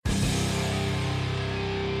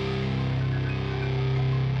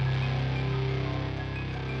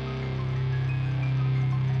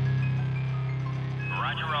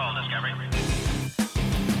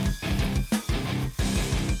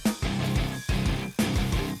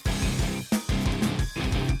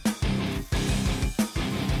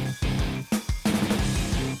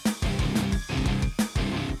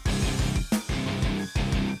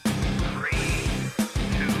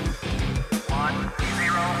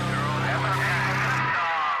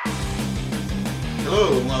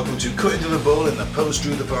Hello and welcome to Cut Into the Bull in the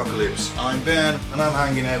Post-Truth Apocalypse. I'm Ben and I'm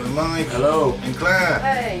hanging out with Mike. Hello. And Claire.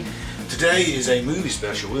 Hey. Today is a movie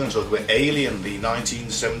special. We're going to talk about Alien, the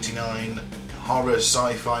 1979 horror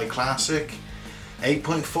sci-fi classic.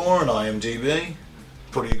 8.4 on IMDb.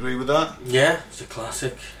 Probably agree with that? Yeah, it's a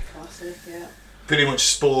classic. Classic, yeah. Pretty much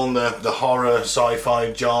spawned the horror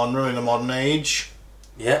sci-fi genre in the modern age.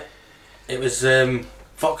 Yeah. It was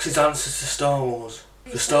Fox's answer to Star Wars.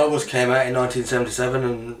 The Star Wars came out in 1977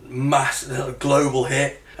 and massive global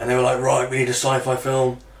hit. And they were like, right, we need a sci-fi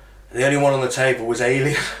film. And the only one on the table was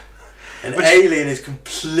Alien. And Alien is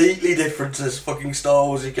completely different to this fucking Star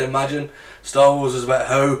Wars you can imagine. Star Wars is about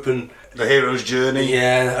hope and the hero's journey.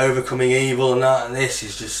 Yeah, overcoming evil and that, and this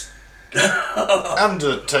is just... And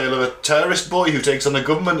a tale of a terrorist boy who takes on the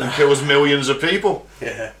government and kills millions of people.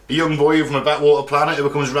 Yeah. A young boy from a backwater planet who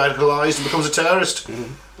becomes radicalised and becomes a terrorist.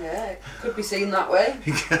 Yeah, it could be seen that way.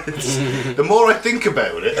 The more I think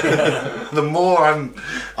about it, the more I'm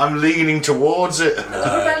leaning towards it. The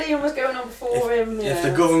rebellion was going on before him. Yeah. If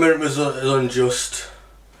the government was unjust,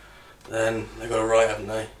 then they got a right, haven't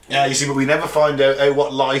they? Yeah, you see, but we never find out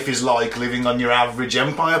what life is like living on your average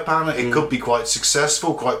empire planet. It could be quite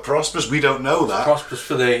successful, quite prosperous. We don't know that. Prosperous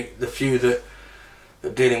for the few that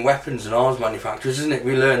deal in weapons and arms manufacturers, isn't it?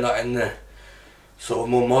 We learned that in the sort of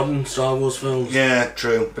more modern Star Wars films. Yeah,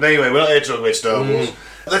 true. But anyway, we're not here to talk about Star Wars.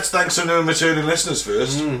 Let's thank some new and returning listeners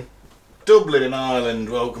first. Dublin in Ireland,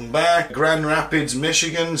 welcome back. Grand Rapids,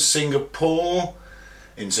 Michigan. Singapore.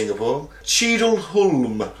 Cheadle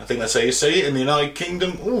Hulme, I think that's how you say it, in the United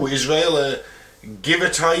Kingdom. Israel,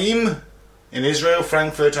 Givertayim in Israel.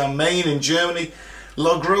 Frankfurt am Main in Germany.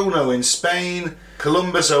 Logrono in Spain.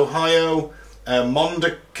 Columbus, Ohio.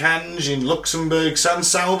 Mondecange in Luxembourg. San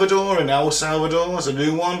Salvador in El Salvador, that's a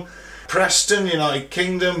new one. Preston, United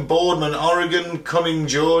Kingdom. Boardman, Oregon. Cumming,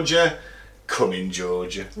 Georgia. Who's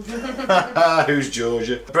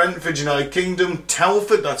Georgia? Brentford, United Kingdom.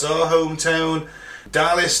 Telford, that's our hometown.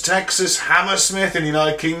 Dallas, Texas. Hammersmith in the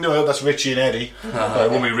United Kingdom. I hope that's Richie and Eddie.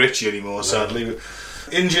 It won't be Richie anymore, sadly.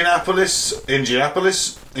 Indiana,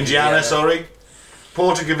 sorry.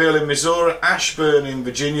 Porterville in Missouri. Ashburn in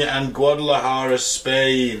Virginia. And Guadalajara,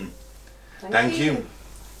 Spain. Thank you.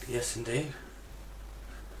 Yes, indeed.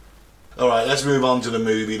 Alright, let's move on to the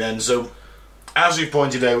movie then. So, as we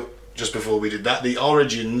pointed out just before we did that, the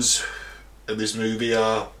origins of this movie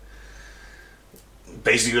are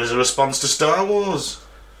basically as a response to Star Wars.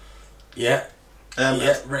 Yeah.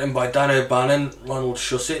 Written by Dan O'Bannon, Ronald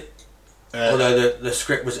Shusett. Although the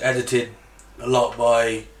script was edited a lot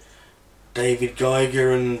by David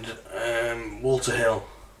Geiger and Walter Hill.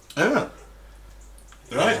 Oh.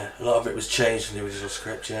 Right. Yeah, a lot of it was changed in the original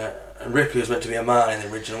script, yeah. And Ripley was meant to be a man in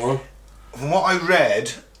the original one. From what I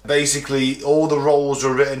read, basically all the roles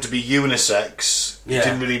were written to be unisex. Yeah. It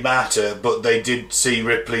didn't really matter, but they did see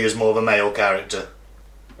Ripley as more of a male character.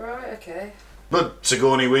 Right, okay. But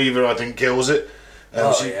Sigourney Weaver, I think, kills it.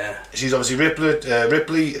 She's obviously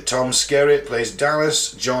Ripley. Tom Skerritt plays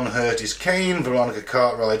Dallas. John Hurt is Kane. Veronica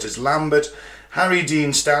Cartwright as Lambert. Harry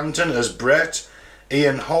Dean Stanton as Brett.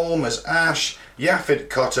 Ian Holm as Ash. Yaphet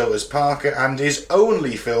Kotto as Parker. And his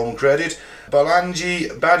only film credit,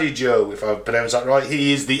 Balaji Badijo, if I pronounced that right.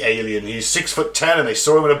 He is the alien. He's 6'10", and they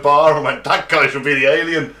saw him in a bar and went, that guy should be the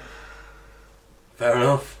alien. Fair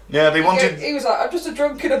enough. Yeah, they wanted... He was like, I'm just a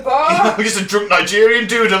drunk in a bar. I'm just a drunk Nigerian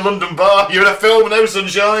dude in a London bar. You're in a film, no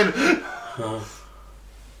sunshine.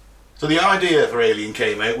 So the idea for Alien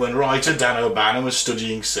came out when writer Dan O'Bannon was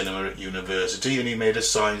studying cinema at university, and he made a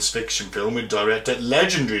science fiction film with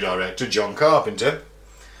legendary director John Carpenter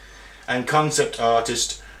and concept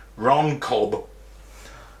artist Ron Cobb.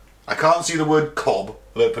 I can't see the word Cobb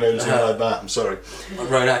without pronouncing it like that, I'm sorry.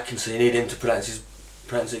 Ron Atkinson, you need him to pronounce it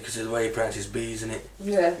because of the way he pronounces B's, isn't it?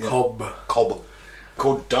 Yeah. Cobb.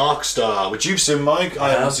 Called Dark Star, which you've seen, Mike. I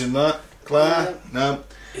haven't seen that. Claire? No.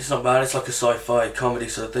 It's not bad, it's like a sci-fi comedy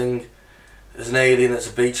sort of thing. There's an alien that's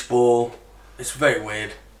a beach ball. It's very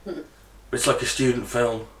weird. But it's like a student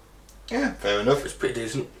film. Yeah, fair enough. It's pretty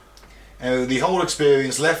decent. The whole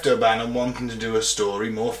experience left O'Bannon wanting to do a story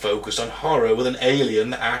more focused on horror with an alien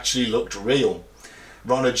that actually looked real.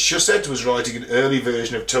 Ronald Shusett was writing an early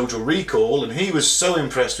version of Total Recall, and he was so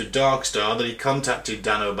impressed with Dark Star that he contacted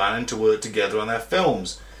Dan O'Bannon to work together on their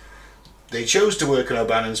films. They chose to work on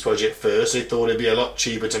O'Bannon's project first. They thought it'd be a lot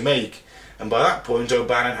cheaper to make, and by that point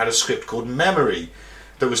O'Bannon had a script called Memory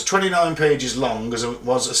that was 29 pages long, as it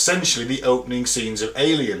was essentially the opening scenes of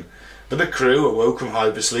Alien. But the crew awoke from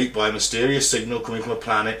hypersleep by a mysterious signal coming from a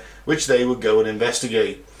planet which they would go and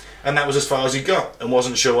investigate. And that was as far as he got, and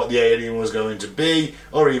wasn't sure what the alien was going to be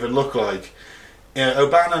or even look like.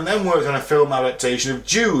 O'Bannon then worked on a film adaptation of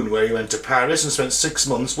Dune, where he went to Paris and spent 6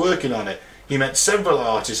 months working on it. He met several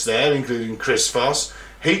artists there, including Chris Foss,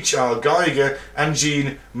 H.R. Geiger and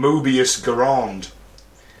Jean Mobius-Garand.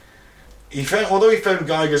 Although he found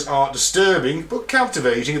Geiger's art disturbing but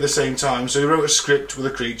captivating at the same time, so he wrote a script with a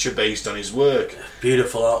creature based on his work.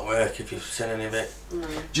 Beautiful artwork, if you've seen any of it.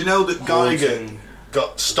 Do you know that Geiger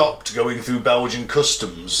got stopped going through Belgian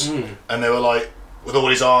customs, and they were like, with all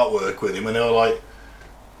his artwork with him, and they were like,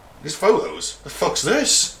 these photos, the fuck's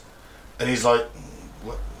this? And he's like,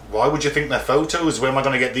 why would you think they're photos? Where am I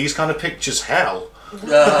going to get these kind of pictures? Hell.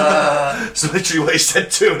 It's literally what he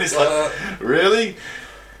said to him, and it's like, really?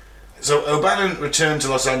 So O'Bannon returned to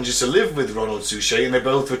Los Angeles to live with Ronald Suchet, and they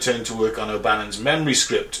both returned to work on O'Bannon's memory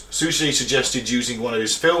script. Suchet suggested using one of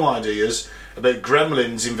his film ideas about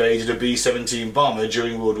gremlins invaded a B-17 bomber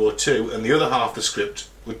during World War II, and the other half of the script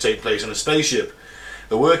would take place on a spaceship.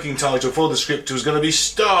 The working title for the script was going to be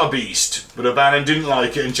Star Beast, but O'Bannon didn't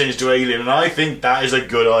like it and changed to Alien, and I think that is a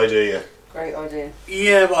good idea. Great idea.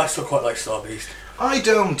 Yeah, but I still quite like Star Beast. I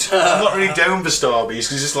don't. I'm not really down for Star Beast,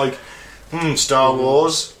 because it's like, Star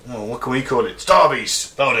Wars. Oh, what can we call it? Star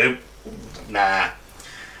Beast. That'll do. Nah.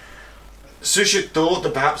 Suchet thought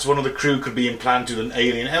that perhaps one of the crew could be implanted an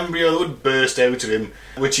alien embryo that would burst out of him,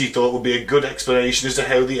 which he thought would be a good explanation as to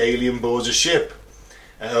how the alien boards a ship.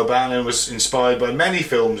 O'Bannon was inspired by many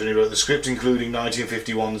films when he wrote the script, including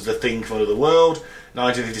 1951's The Thing from Another World,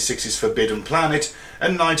 1956's Forbidden Planet,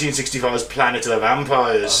 and 1965's Planet of the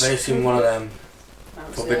Vampires. I've only seen one of them,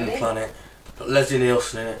 Absolutely. Forbidden Planet. Got Leslie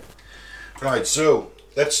Nielsen in it. Right, so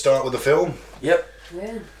let's start with the film. Yep.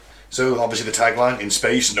 Yeah. So obviously the tagline, in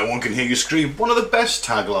space no one can hear you scream. One of the best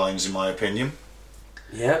taglines in my opinion.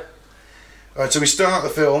 Yep. Right, so we start the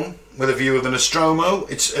film with a view of the Nostromo.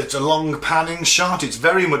 It's a long panning shot. It's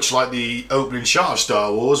very much like the opening shot of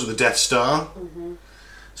Star Wars with the Death Star.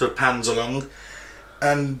 So it pans along.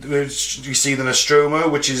 And you see the Nostromo,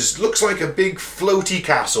 which looks like a big floaty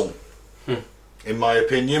castle, in my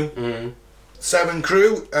opinion. 7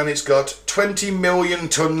 crew, and it's got 20 million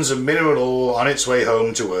tons of mineral ore on its way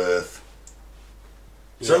home to Earth.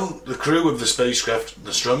 Yeah. So, the crew of the spacecraft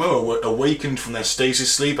Nostromo are awakened from their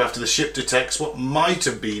stasis sleep after the ship detects what might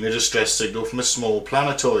have been a distress signal from a small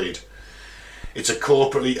planetoid. It's a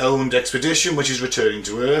corporately owned expedition which is returning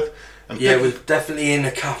to Earth. And we're definitely in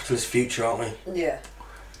a capitalist future, aren't we? Yeah.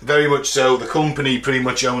 Very much so. The company pretty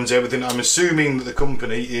much owns everything. I'm assuming that the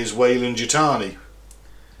company is Weyland-Yutani.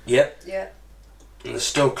 Yep. Yeah. And there's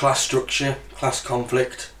still class structure, class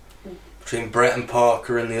conflict between Brett and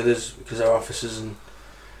Parker and the others because they're officers and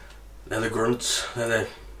they're the grunts. They're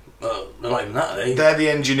not even that, are they? They're the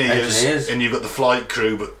engineers, and you've got the flight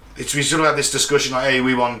crew. But we sort of had this discussion like, hey,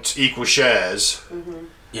 we want equal shares.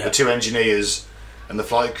 Yeah. The 2 engineers and the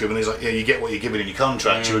flight crew, and he's like, yeah, you get what you're given in your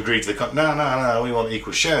contract. You agree to the contract. No, we want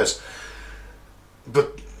equal shares.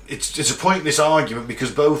 But it's a pointless argument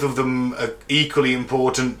because both of them are equally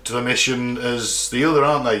important to the mission as the other,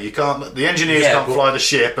 aren't they? The engineers can't fly the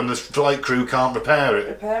ship, and the flight crew can't repair it.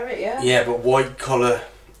 Repair it, yeah. Yeah, but white collar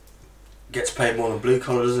gets paid more than blue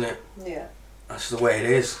collar, doesn't it? Yeah. That's the way it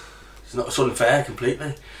is. It's unfair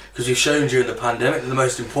completely because we've shown during the pandemic that the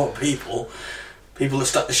most important people that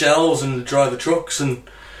stack the shelves and drive the trucks and.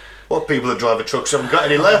 What people that drive the trucks haven't got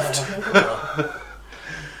any left?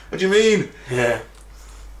 What do you mean? Yeah.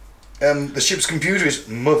 The ship's computer is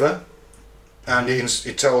Mother, and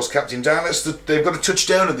it tells Captain Dallas that they've got to touch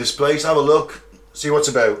down at this place, have a look, see what's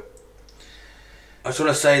about. I just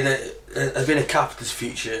want to say that as being a capitalist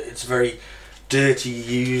future, it's a very dirty,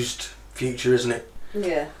 used future, isn't it?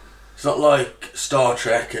 Yeah. It's not like Star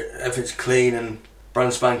Trek, everything's clean and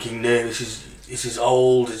brand spanking new. This is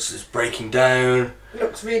old, it's breaking down. It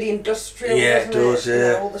looks really industrial, yeah, doesn't it does, it? yeah.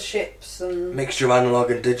 You know, all the ships and... Mixture of analogue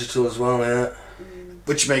and digital as well, yeah.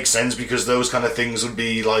 Which makes sense because those kind of things would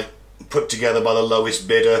be like put together by the lowest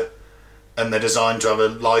bidder, and they're designed to have a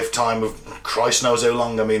lifetime of Christ knows how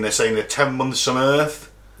long. I mean, they're saying they're 10 months from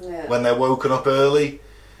Earth when they're woken up early.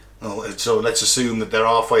 Oh, so let's assume that they're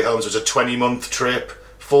halfway home, so it's a 20-month trip,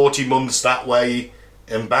 40 months that way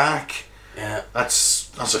and back. Yeah. That's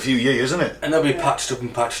a few years, isn't it? And they'll be patched up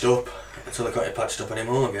until they can't get patched up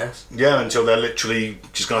anymore, I guess. Yeah, until they're literally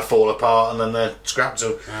just going to fall apart and then they're scrapped.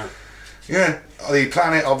 So, yeah, the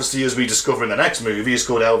planet, obviously, as we discover in the next movie, is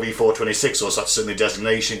called LV-426, or that's certainly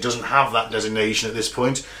designation. It doesn't have that designation at this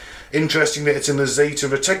point. Interesting that it's in the Zeta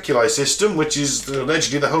Reticuli system, which is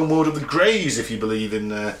allegedly the homeworld of the Greys, if you believe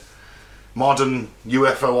in modern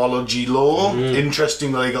UFOlogy lore.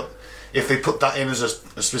 Interesting that they got if they put that in as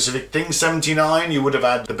a specific thing, 79, you would have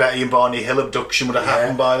had the Betty and Barney Hill abduction would have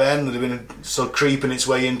happened by then. Would have been sort of creeping its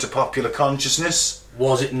way into popular consciousness.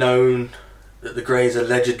 Was it known that the Greys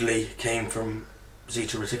allegedly came from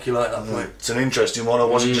Zeta Reticuli at that point? It's an interesting one, or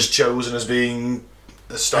was it just chosen as being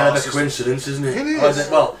a star Kind of a system? coincidence, isn't it? It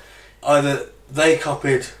is. Either they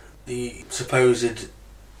copied the supposed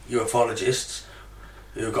ufologists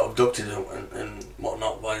who got abducted and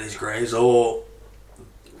whatnot by these Greys, or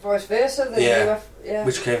Vice versa.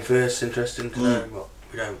 which came first. Interesting to know, but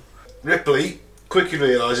we don't. Ripley quickly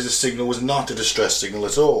realises the signal was not a distress signal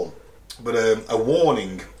at all, but a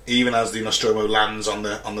warning, even as the Nostromo lands on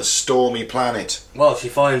the stormy planet. Well, she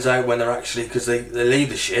finds out when they're actually, because they leave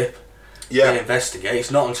the ship, they investigate.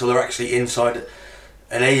 It's not until they're actually inside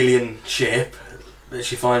an alien ship that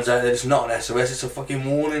she finds out that it's not an SOS, it's a fucking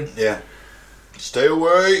warning. Yeah. Stay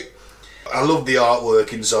away. I love the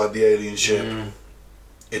artwork inside the alien ship.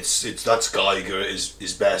 It's that's Geiger at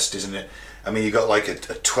his best, isn't it? I mean, you got like a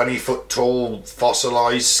 20-foot tall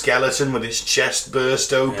fossilised skeleton with its chest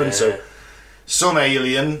burst open. Yeah. So some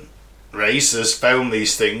alien race has found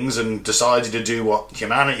these things and decided to do what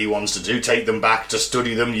humanity wants to do: take them back to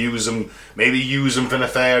study them, maybe use them for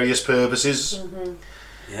nefarious purposes.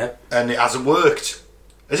 Yeah. And it hasn't worked.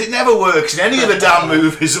 As it never works in any of the damn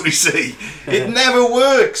movies that we see. It never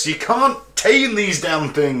works. You can't tame these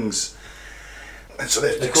damn things. And so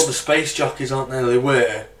They're called the space jockeys, aren't they? They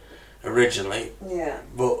were originally. Yeah.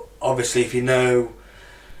 But obviously, if you know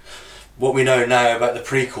what we know now about the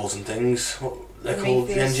prequels and things, they're called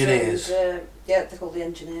the engineers. And, they're called the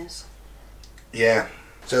engineers. Yeah.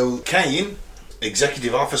 So Kane,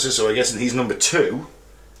 executive officer, so I guess he's number 2,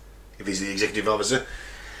 if he's the executive officer,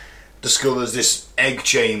 discovers this egg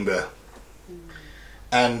chamber.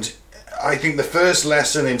 And I think the first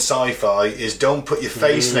lesson in sci-fi is don't put your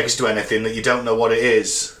face next to anything that you don't know what it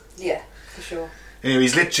is. Yeah, for sure. You know,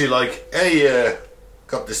 he's literally like, hey,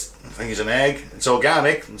 got this, I think it's an egg, it's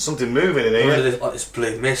organic, there's something moving in here. They're like this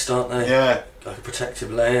blue mist, aren't they? Yeah. Like a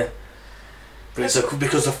protective layer. But So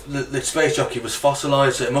because the space jockey was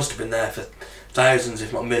fossilised, so it must have been there for thousands,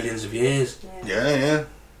 if not millions of years. Yeah.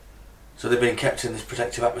 So they've been kept in this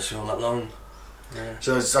protective atmosphere all that long. Yeah.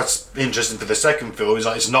 So that's interesting for the second film. Is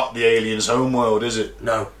like it's not the aliens' homeworld, is it?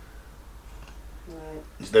 No. Right.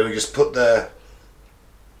 They were just put there.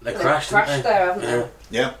 They They've crashed, crashed didn't they? there, haven't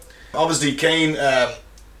they? Yeah. Obviously, Kane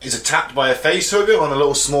is attacked by a facehugger, one of the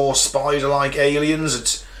little small spider-like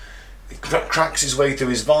aliens. It cracks his way through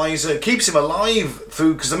his visor. It keeps him alive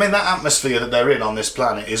through, because I mean that atmosphere that they're in on this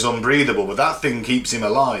planet is unbreathable, but that thing keeps him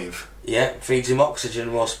alive. Yeah, feeds him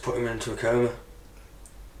oxygen whilst putting him into a coma.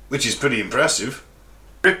 Which is pretty impressive.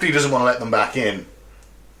 Ripley doesn't want to let them back in,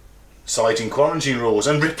 citing quarantine rules,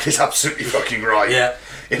 and Ripley's absolutely fucking right. Yeah.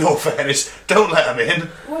 In all fairness, don't let them in.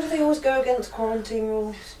 Why do they always go against quarantine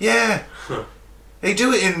rules? Yeah. They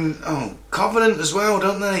do it in Covenant as well,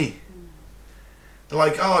 don't they? They're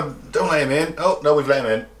like, oh, don't let him in. Oh, no, we've let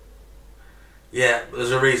him in. Yeah, but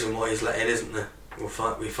there's a reason why he's let in, isn't there?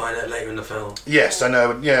 We find out later in the film. Yes, I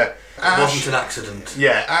know, yeah. It wasn't an accident.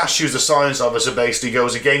 Yeah, Ash, who's the science officer, basically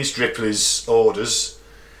goes against Ripley's orders.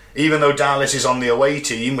 Even though Dallas is on the away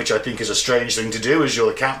team, which I think is a strange thing to do as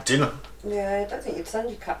you're the captain. Yeah, I don't think you'd send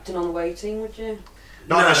your captain on the way team, would you?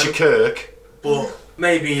 Not unless you're Kirk. But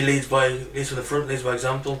maybe he leads from the front, leads by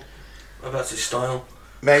example. Maybe that's his style.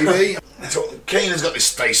 Maybe. So Kane has got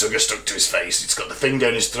this facehugger stuck to his face. It's got the thing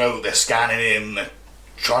down his throat. They're scanning him. They're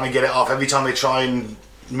trying to get it off. Every time they try and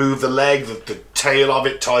move the leg, the tail of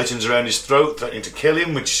it tightens around his throat, threatening to kill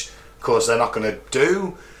him, which, of course, they're not going to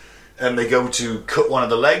do. And they go to cut one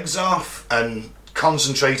of the legs off, and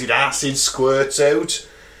concentrated acid squirts out.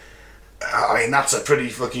 I mean, that's a pretty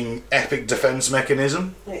fucking epic defence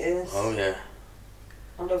mechanism. It is. Oh, yeah.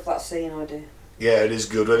 I love that scene, I do. Yeah, it is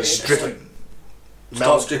good. When it's dripping,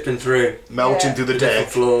 Starts dripping through. melting Yeah. through the Different deck.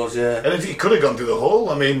 floors, yeah. And it could have gone through the hull.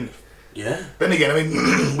 I mean, Yeah. then again, I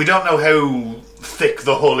mean, we don't know how thick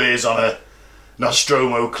the hull is on a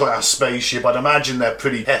Nostromo class spaceship. I'd imagine they're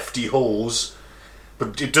pretty hefty hulls,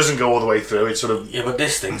 but it doesn't go all the way through. It's sort of Yeah, but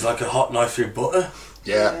this thing's like a hot knife through butter.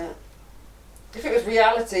 yeah. If it was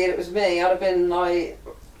reality and it was me, I'd have been like,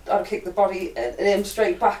 I'd have kicked the body and him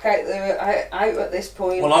straight back out at this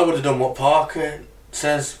point. Well, I would have done what Parker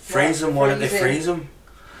says. Freeze them. Why don't they freeze freeze them?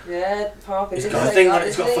 Yeah, Parker. He's did got a say thing that, on.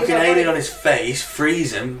 He's got didn't he? fucking He's alien like- on his face.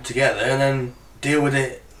 Freeze him together and then deal with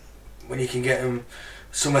it when you can get him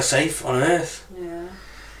somewhere safe on Earth. Yeah.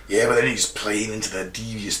 Yeah, but then he's playing into their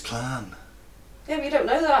devious plan. Yeah, but you don't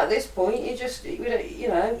know that at this point. You just, we don't, you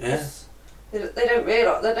know. Yeah. 'cause They don't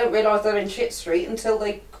realise they're in shit street until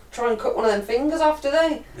they try and cut one of them fingers off, do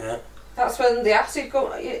they? Yeah. That's when the acid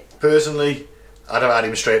got. Personally, I'd have had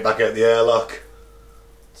him straight back out the airlock.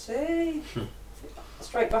 See,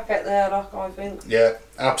 straight back out there, like I think. Yeah,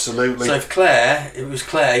 absolutely. So if it was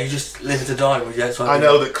Claire, you just live to die with you outside. I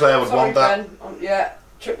know that Claire would Sorry, want that. Ben. Yeah,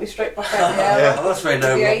 took me straight back out there. Yeah. Oh, that's very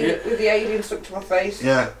noble. With the alien stuck to my face.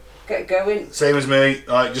 Yeah, Get going. same as me.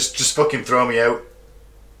 Like, just fucking throw me out.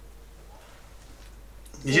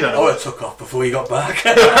 You don't I know. would have took off before you got back.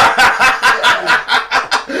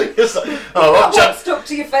 It's like, oh, That what one chance? stuck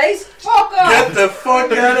to your face. Fuck off. Get the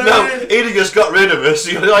fuck out of No, here! he'd have just got rid of us.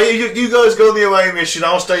 You guys go on the away mission,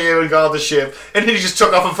 I'll stay here and guard the ship. And then he just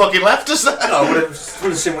took off and fucking left us there. No, I would have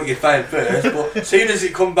seen what you found first, but as soon as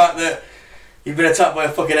it come back that you've been attacked by a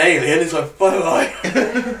fucking alien, it's like, bye bye.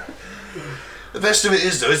 The best of it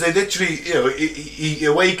is, though, is they literally, he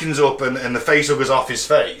awakens up and the facehuggers off his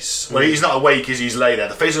face. Well, he's not awake as he's laid there.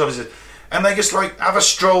 The facehuggers off his face. And they just, like, have a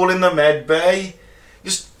stroll in the med bay.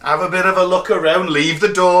 Just have a bit of a look around, leave the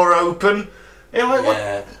door open. You're like,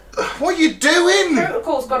 Yeah. what are you doing?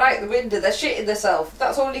 Protocol's gone out the window. They're shitting themselves.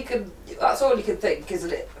 That's all you can think,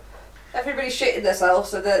 isn't it? Everybody's shitting themselves,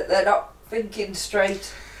 so they're not thinking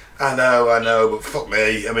straight. I know, but fuck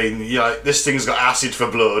me. I mean, this thing's got acid for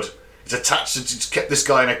blood. It's attached. It's kept this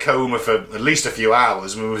guy in a coma for at least a few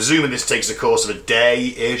hours. I mean, we're assuming this takes the course of a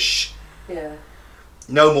day-ish. Yeah.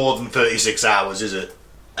 No more than 36 hours, is it?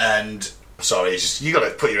 And sorry, it's just, you got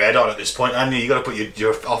to put your head on at this point, haven't you? You got to put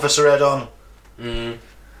your officer head on. Mm.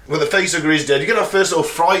 Well, the facehugger is dead. You get our first little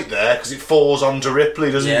fright there because it falls onto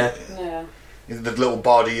Ripley, doesn't Yeah. it? Yeah. The little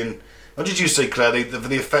body. And what did you say, Claire? For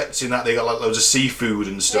the effects in that, they got like loads of seafood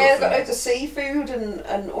and stuff. Yeah, they've got loads of seafood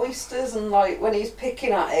and oysters, and like when he's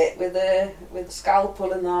picking at it with the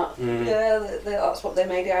scalpel and that. Mm. Yeah, that's what they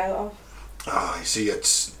made it out of. Ah, you see,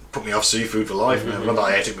 it's put me off seafood for life now. Not that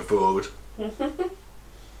I ate it before, but...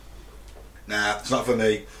 Nah, it's not for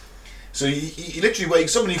me. So he literally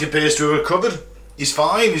wakes up and he appears to have recovered. He's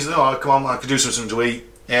fine. He's oh, come on, I could do something to eat.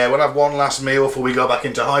 Yeah, we'll have one last meal before we go back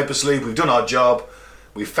into hypersleep. We've done our job.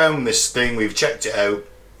 We've found this thing. We've checked it out.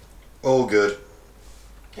 All good.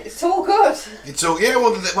 It's all good. It's all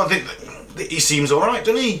Well, he seems all right,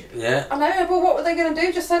 doesn't he? Yeah. I know, but what were they going to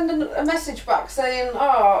do? Just send a message back saying,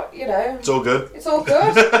 "Oh, It's all good. it's all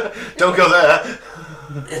good." Don't go there.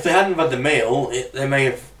 If they hadn't had the meal, they may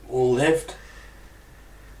have all lived.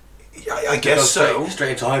 I guess so.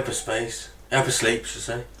 Straight into hyperspace. Hypersleep, should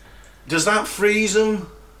I say. Does that freeze him?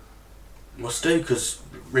 Must do, because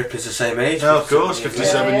Ripley's the same age. Oh, of course,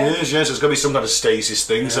 57 57 Yeah. years, yeah, so it's got to be some kind of stasis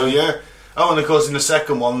thing, so yeah. Oh, and of course in the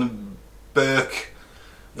second one, Burke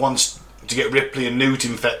wants to get Ripley and Newt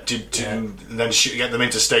infected and then get them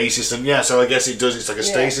into stasis, and yeah, so I guess it does, it's like a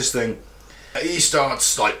stasis thing. He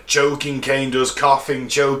starts like choking, Kane does, coughing,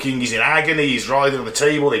 choking, he's in agony, he's writhing on the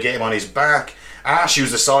table, they get him on his back. Ash,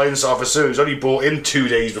 who's the science officer, who's only brought in 2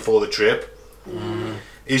 days before the trip,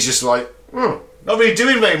 he's just like, not really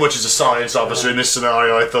doing very much as a science officer in this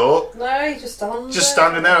scenario, I thought. No, he just stands. Just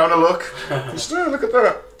standing there on a look. Just look at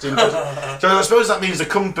that. So I suppose that means the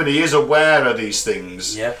company is aware of these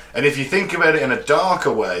things. Yeah. And if you think about it in a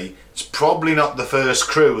darker way, it's probably not the first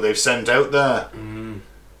crew they've sent out there.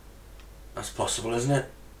 That's possible, isn't it?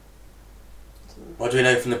 What do we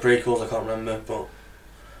know from the prequels? I can't remember, but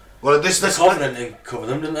Well, this the Covenant didn't cover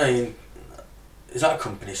them, didn't they? Is that a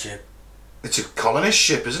company ship? It's a colonist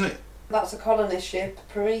ship, isn't it? That's a colonist ship.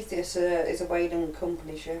 Prometheus is a Wayland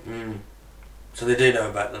company ship. So they do know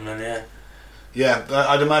about them then, yeah. Yeah,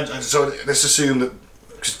 I'd imagine. So let's assume that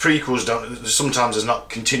because prequels don't sometimes there's not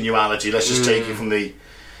continuality. Let's just take it from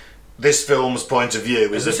this film's point of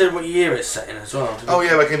view. Has it said what year it's set in as well? Oh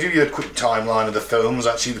yeah, I can give you a quick timeline of the films.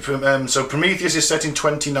 Actually, so Prometheus is set in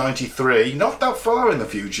 2093, not that far in the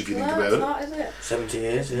future if you think No, about it's it. not, is it? 70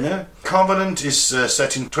 years, yeah. Yeah. Covenant is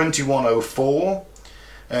set in 2104.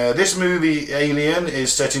 This movie, Alien,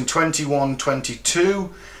 is set in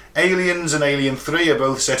 2122. Aliens and Alien 3 are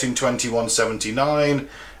both set in 2179.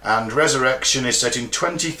 And Resurrection is set in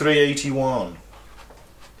 2381.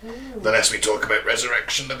 The less we talk about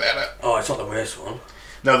Resurrection, the better. Oh, it's not the worst one.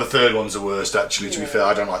 No, the third one's the worst, actually, to be fair.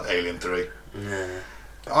 I don't like Alien 3. Nah.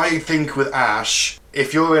 I think with Ash,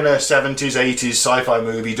 if you're in a 70s, 80s sci-fi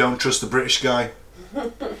movie, don't trust the British guy.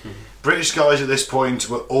 British guys at this point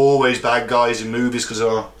were always bad guys in movies because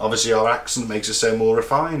obviously our accent makes us sound more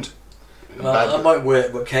refined. Well, that might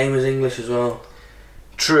work, but Kane was English as well.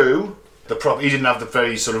 True. He didn't have the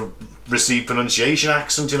very sort of received pronunciation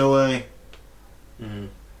accent in a way.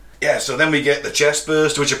 Yeah, so then we get the chest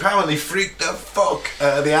burst, which apparently freaked the fuck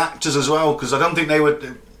out of the actors as well, because I don't think they were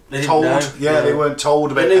They told. didn't know. Yeah, they weren't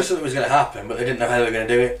told about They knew it. something was going to happen, but they didn't know how they were going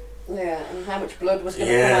to do it. Yeah, and how much blood was going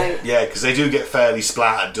to Yeah. come out. Yeah, because they do get fairly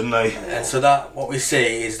splattered, don't they? And so that, what we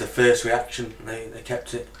see is the first reaction. They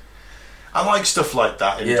kept it. I like stuff like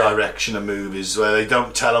that in Yeah. direction of movies where they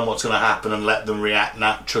don't tell them what's going to happen and let them react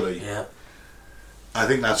naturally. Yeah. I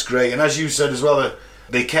think that's great. And as you said as well,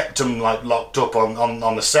 they kept them like locked up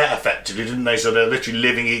on the set effectively, didn't they? So they're literally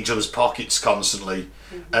living in each other's pockets constantly,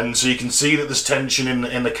 and so you can see that there's tension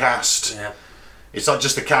in the cast. Yeah. It's not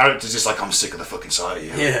just the characters. It's like, I'm sick of the fucking sight of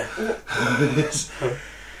you. Yeah.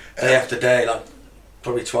 Day after day, like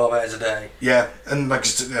probably 12 hours a day. Yeah, and like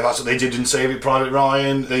that's what they did in Saving Private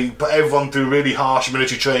Ryan. They put everyone through really harsh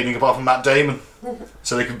military training, apart from Matt Damon,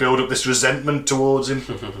 so they could build up this resentment towards him.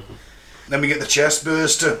 Then we get the chest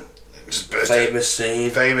burster. Famous scene.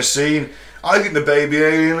 Famous scene. I think the baby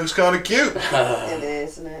alien looks kind of cute. It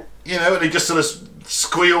is, isn't it? You know, and he just sort of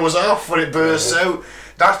squeals off when it bursts out.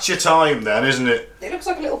 That's your time then, isn't it? It looks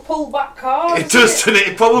like a little pull-back car. It does, doesn't it?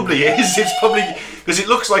 It probably is. It's probably... Because it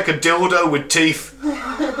looks like a dildo with teeth And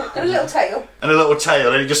a little tail. and a little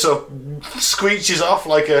tail, and it just sort of screeches off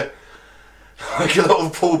like a little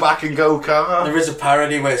pull back and go car. There is a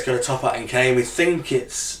parody where it's got a top hat and cane. We think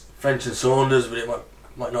it's French and Saunders, but it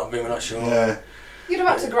might not be, we're not sure. Yeah. You'd have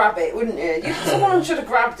had to grab it, wouldn't you? Someone should have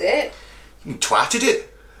grabbed it. You twatted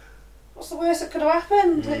it. What's the worst that could have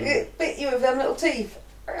happened? It bit you with them little teeth.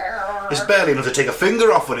 It's barely enough to take a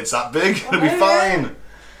finger off when it's that big. It'll be know, fine.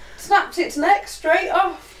 Snapped its neck straight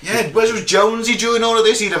off. Yeah, whereas was Jonesy during all of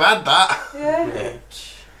this, he'd have had that. Yeah. Yeah.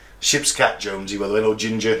 Ship's cat Jonesy, by the way, little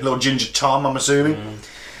ginger Tom, I'm assuming.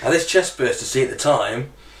 Now this chest burster scene at the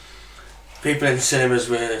time, people in cinemas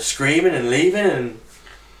were screaming and leaving and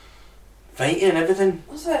fainting and everything.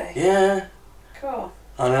 Was it? Yeah, Cool.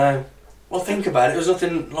 I know. Well, think about it. There was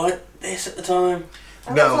nothing like this at the time.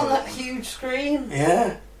 And No. it was on that huge screen.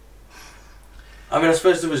 Yeah. I mean, I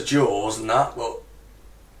suppose there was Jaws and that, but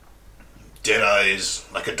Dead eyes,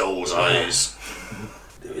 like a doll's eyes.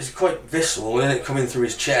 it was quite visceral, wasn't it, coming through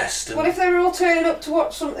his chest. And What if they were all turning up to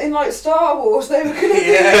watch something like Star Wars? They were going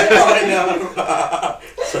to yeah, I know.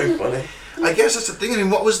 So funny. I guess that's the thing. I mean,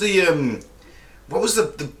 what was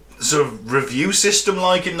the sort of review system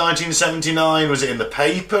like in 1979? Was it in the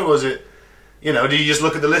paper? Was it, you know, did you just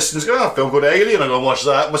look at the list and go, oh, a film called Alien, I'm going to watch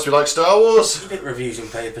that, must be like Star Wars? You get reviews in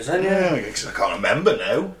papers, don't you? Yeah, I can't remember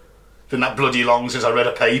now. It's been that bloody long since I read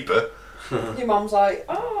a paper. Your mum's like,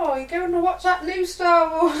 oh, you're going to watch that new Star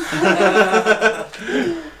Wars? I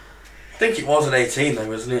think it was an 18 though,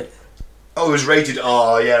 wasn't it? Oh, it was rated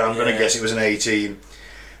R, yeah, I'm going to Yeah. guess it was an 18.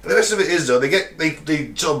 But the rest of it is, though,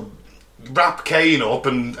 they sort of wrap Kane up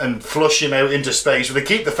and flush him out into space, but they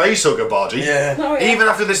keep the facehugger body. Yeah. Oh, yeah. Even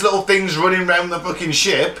after this little thing's running around the fucking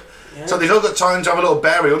ship, so they've all got time to have a little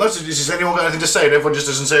burial. Has anyone got anything to say? And everyone just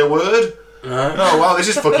doesn't say a word. No. Oh wow, this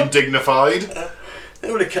is fucking dignified.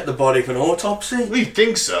 They would have kept the body for an autopsy. We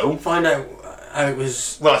think so. Find out how it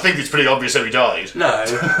was. Well, I think it's pretty obvious how he died. No, I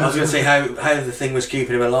was going to say how the thing was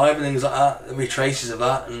keeping him alive and things like that. There'll be traces of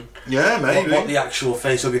that and Yeah, maybe. what the actual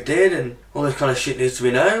facehugger did and all this kind of shit needs to be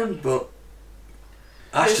known. But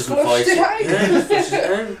Ash They doesn't flushed fight it it. out. Yeah, just flushes it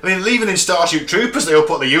out. I mean, even in Starship Troopers, they all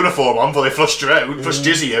put the uniform on before they flushed her out, flushed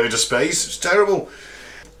Dizzy out into space. It's terrible.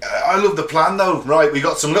 I love the plan though. Right, we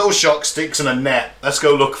got some little shock sticks and a net. Let's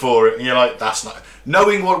go look for it. And you're like, that's not.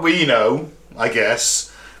 Knowing what we know, I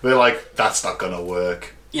guess, we're like, that's not gonna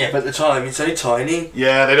work. Yeah, but at the time it's only tiny.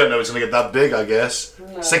 Yeah, they don't know it's gonna get that big, I guess.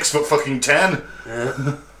 No. 6 foot fucking 10.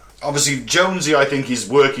 Yeah. Obviously, Jonesy, I think, is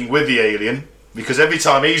working with the alien because every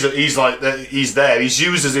time he's there, he's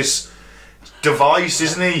used as this device,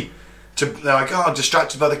 isn't he? They're like, oh,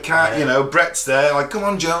 distracted by the cat. Yeah. You know, Brett's there, like, come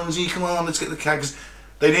on, Jonesy, come on, let's get the cat. 'Cause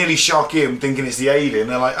they nearly shock him, thinking it's the alien.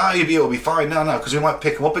 They're like, oh, it'll be fine. No, because we might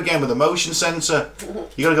pick him up again with a motion sensor.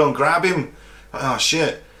 You gotta go and grab him. Like, oh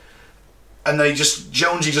shit. And then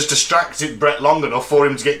Jonesy just distracted Brett long enough for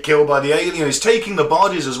him to get killed by the alien. He's taking the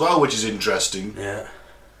bodies as well, which is interesting. Yeah.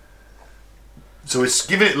 So it's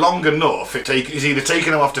giving it long enough. It's either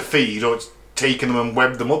taking them off to feed or it's taking them and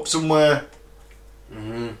webbed them up somewhere.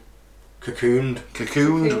 Cocooned.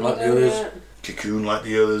 Cocooned. Like the others. Cocoon like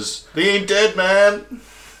the others. They ain't dead, man.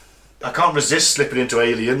 I can't resist slipping into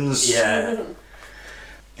aliens. Yeah.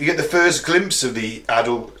 You get the first glimpse of the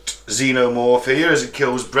adult xenomorph here as it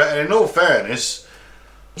kills Brett. And in all fairness,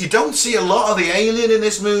 you don't see a lot of the alien in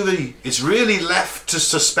this movie. It's really left to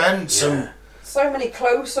suspense. Yeah. And So many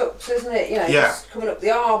close-ups, isn't it? You know, Yeah. just coming up the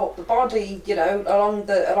arm, up the body. You know, along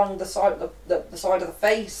the side of the side of the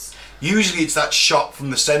face. usually it's that shot from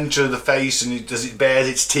the centre of the face and it bares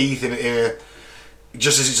its teeth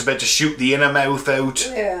just as it's about to shoot the inner mouth out.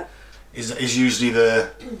 Yeah. Is usually the...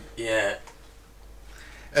 Yeah.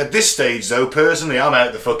 At this stage, though, personally, I'm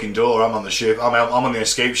out the fucking door. I'm on the ship. I'm on the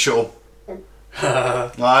escape shuttle.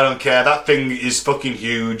 I don't care. That thing is fucking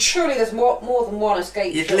huge. Surely there's more than one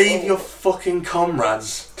escape You'd shuttle. leave your fucking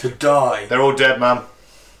comrades to die. They're all dead, man.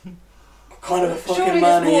 What kind of a fucking Surely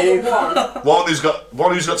man there's are more you? than one. One who's got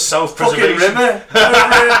Fucking self-preservation. Rimmer.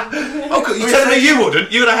 Oh, you telling me you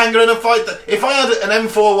wouldn't? You're gonna hang around and fight? If I had an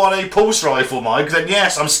M418 pulse rifle, Mike, then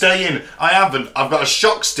yes, I'm staying. I haven't. I've got a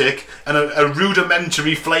shock stick and a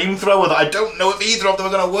rudimentary flamethrower that I don't know if either of them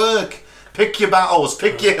are gonna work. Pick your battles.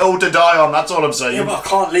 Pick your hill to die on. That's all I'm saying. Yeah, but I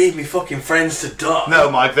can't leave me fucking friends to die. No,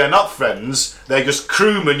 Mike, they're not friends. They're just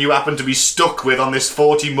crewmen you happen to be stuck with on this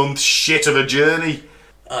 40-month shit of a journey.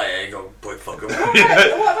 Oh yeah, you got boy fucking. What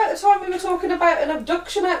about the time we were talking about an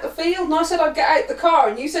abduction out the field and I said I'd get out the car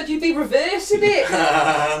and you said you'd be reversing it?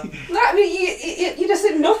 I mean, you just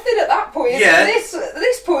said nothing at that point. Yeah. At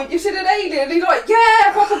this point, you said an alien and you're like,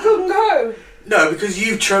 yeah, Papa couldn't go. No, because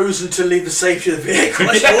you've chosen to leave the safety of the vehicle.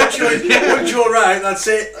 Once you're out, that's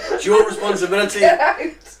it. It's your responsibility. Get out.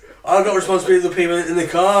 I've got responsibility of the people in the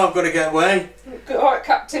car. I've got to get away. Alright,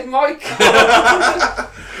 Captain Mike. I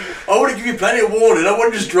would have given you plenty of warning. I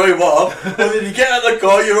wouldn't just drove off. But then you get out of the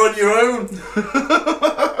car, you're on your own.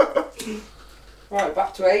 Right,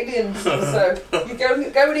 back to aliens. So, you're going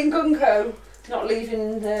in gung-ho, not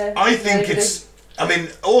leaving... I think nobody. it's... I mean,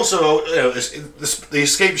 also, you know, the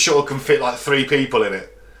escape shuttle can fit like 3 people in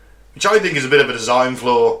it, which I think is a bit of a design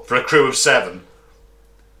flaw for a crew of 7.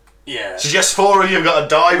 Yeah. So just 4 of you have got to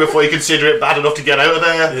die before you consider it bad enough to get out of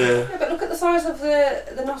there. Yeah. Yeah, but look at the size of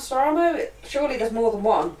the Nostromo. Surely there's more than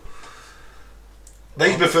one.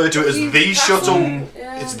 They refer to it as Huge the castle. shuttle.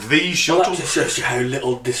 Yeah. It's the Well, shuttle. that just shows you how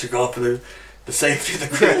little disregard for the safety of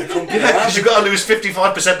the crew of the company. Yeah, because you've got to lose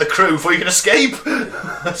 55% of the crew before you can escape.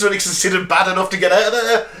 That's what it's considered bad enough to get out of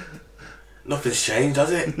there. Nothing's changed,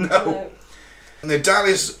 has it? No. And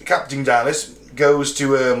the Captain Dallas goes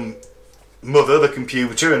to Mother, the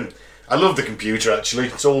computer, and I love the computer actually.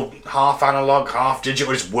 It's all half analog, half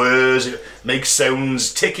digital. It's whirs, it makes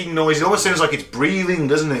sounds, ticking noise. It almost sounds like it's breathing,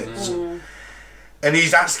 doesn't it? Mm. And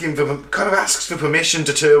he's asks for permission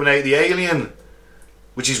to terminate the alien,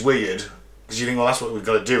 which is weird because you think, well, that's what we've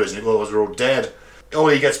got to do, isn't it? Well, otherwise we're all dead. All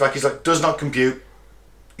he gets back, he's like, does not compute.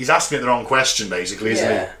 He's asking it the wrong question, basically, isn't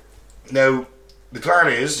Yeah. he? Now, the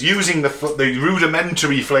plan is using the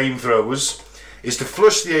rudimentary flamethrowers is to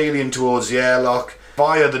flush the alien towards the airlock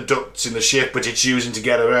via the ducts in the ship, which it's using to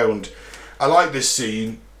get around. I like this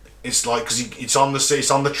scene. It's like because it's on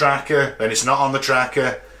the tracker, then it's not on the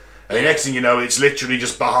tracker, and the next thing you know, it's literally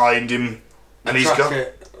just behind him, and he's got.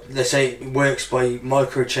 Tracker, they say it works by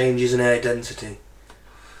micro changes in air density.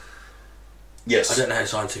 Yes, I don't know how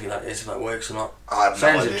scientific that is, if that works or not. I have no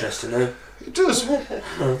Sounds idea. interesting though. It does.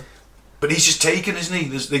 But he's just taken, isn't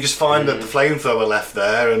he? They just find that the flamethrower left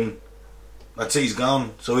there, and that's it, he's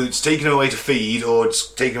gone. So it's taken him away to feed, or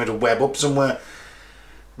it's taken him to web up somewhere.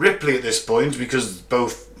 Ripley, at this point, because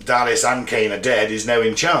both Dallas and Kane are dead, is now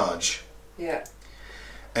in charge. Yeah.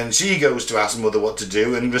 And she goes to ask Mother what to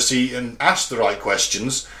do and ask the right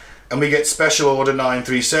questions, and we get Special Order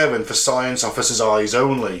 937 for Science Officers' Eyes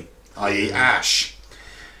Only, i.e. Ash.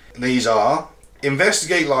 And these are: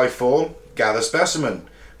 investigate life form, gather specimen.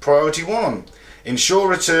 Priority 1, ensure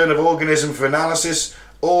return of organism for analysis,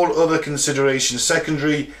 all other considerations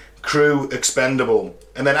secondary, crew expendable.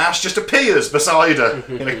 And then Ash just appears beside her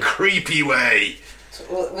in a creepy way.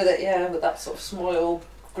 With that sort of smile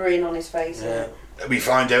grin on his face. Yeah. We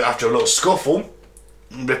find out after a little scuffle,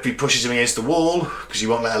 Ripley pushes him against the wall because she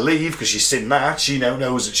won't let her leave because she's seen that. She now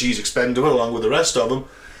knows that she's expendable along with the rest of them.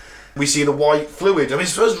 We see the white fluid. I mean, I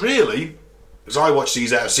suppose really, because I watched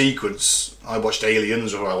these out of sequence. I watched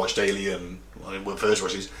Aliens, or I watched Alien when I first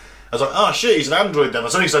watched these. I was like, oh shit, he's an android then. I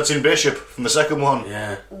only I'd seen Bishop from the second one.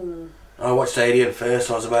 Yeah. I watched Alien first.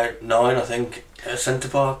 I was about 9, I think, at Centre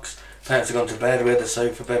Parks. Parents had gone to bed. We had the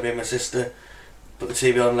sofa bed, me and my sister. Put the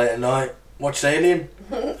TV on late at night. Watched Alien.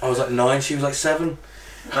 I was like 9. She was like 7.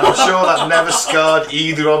 And I'm sure that never scarred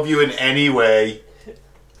either of you in any way.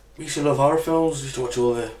 We used to love horror films. We used to watch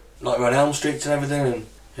all the Nightmare on Elm Street and everything, and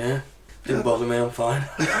yeah, didn't bother me. I'm fine.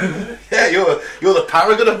 Yeah, you're the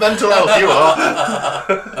paragon of mental health. You are.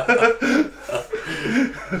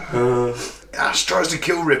 Ash tries to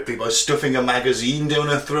kill Ripley by stuffing a magazine down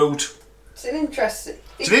her throat. It's an interesting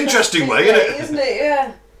way, isn't it?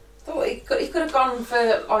 Yeah. Thought he could have gone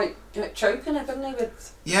for like choking her, couldn't he?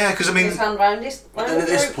 With Yeah, because I mean, his hand round his. But then at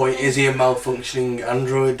this point, is he a malfunctioning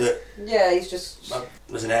android that Yeah, he's just.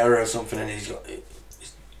 there's an error or something and he's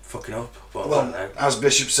fucking up? But I don't well, know. as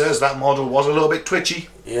Bishop says, that model was a little bit twitchy.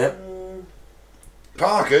 Yeah.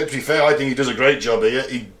 Parker, to be fair, I think he does a great job here.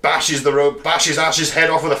 He bashes Ash's head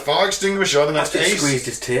off with a fire extinguisher. I think that's After he ace. squeezed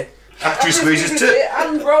his tit. After he squeezes tit.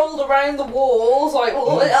 And rolled around the walls like.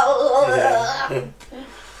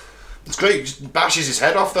 It's great. He just bashes his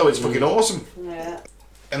head off though. It's fucking awesome. Yeah.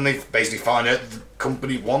 And they basically find out the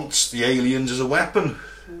company wants the aliens as a weapon.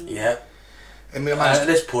 Yeah. And we At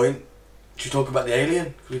this point, should we talk about the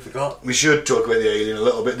alien? We forgot. We should talk about the alien a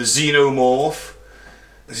little bit. The xenomorph.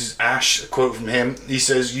 This is Ash, a quote from him. He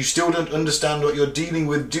says, "You still don't understand what you're dealing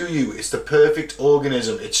with, do you? It's the perfect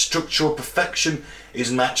organism. Its structural perfection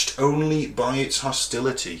is matched only by its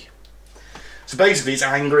hostility." So basically, it's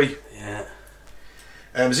angry. Yeah.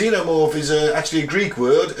 Xenomorph is actually a Greek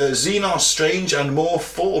word. Xenos, strange, and morph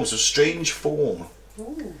form, so strange form.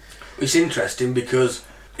 Ooh. It's interesting because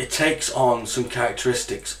it takes on some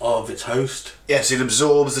characteristics of its host. Yes, it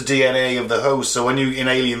absorbs the DNA of the host. So when you in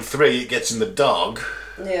Alien 3, it gets in the dog.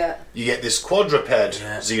 Yeah. You get this quadruped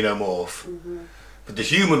xenomorph. But the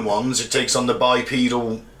human ones, it takes on the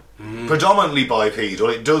bipedal, predominantly bipedal.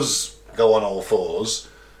 It does go on all fours.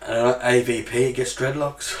 And AVP, it gets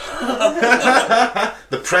dreadlocks.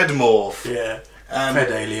 The predmorph. Yeah.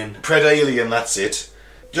 Pred alien. Predalien, that's it.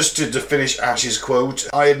 Just to finish Ash's quote,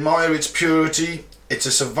 "I admire its purity. It's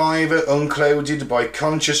a survivor unclouded by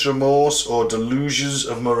conscious remorse or delusions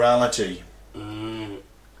of morality."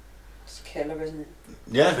 It's a killer, isn't it?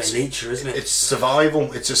 Yeah, It's nature, isn't it? it's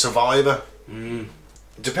survival. It's a survivor.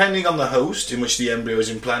 Depending on the host in which the embryo is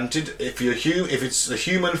implanted, if it's the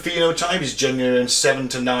human phenotype, is generally around 7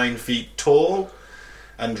 to 9 feet tall,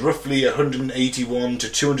 and roughly 181 to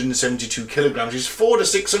 272 kilograms, which is 400 to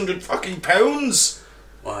 600 fucking pounds.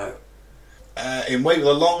 Wow. In weight, with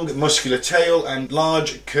a long muscular tail and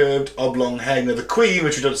large curved oblong head. Now the queen,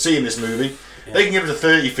 which we don't see in this movie, they can get up to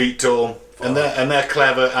 30 feet tall, and they're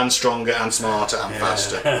clever and stronger and smarter and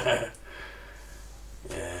faster.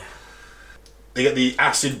 Yeah. They get the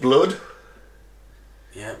acid blood.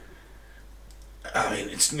 Yeah. I mean,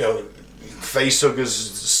 it's facehuggers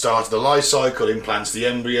start the life cycle, implants the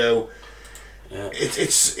embryo. Yeah. It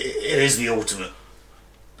is the ultimate.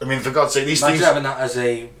 I mean, for God's sake, these Imagine things. having that as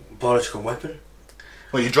a biological weapon.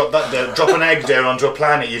 Well, you drop that down, drop an egg down onto a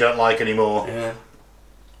planet you don't like anymore. Yeah.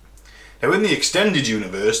 Now, in the extended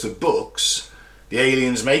universe, the books, the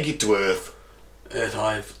aliens make it to Earth.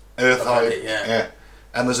 Earthhive. Earthhive, yeah.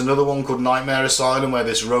 And there's another one called Nightmare Asylum where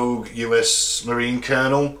this rogue US Marine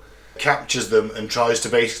colonel captures them and tries to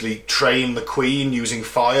basically train the queen using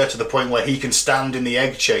fire to the point where he can stand in the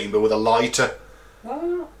egg chamber with a lighter.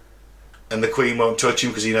 Oh. And the queen won't touch him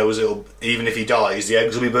because he knows even if he dies, the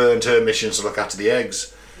eggs will be burned. Her mission is to look after the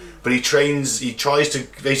eggs. But he tries to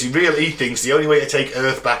basically he thinks the only way to take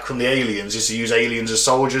Earth back from the aliens is to use aliens as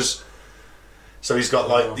soldiers. So he's got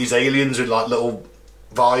like these aliens with like little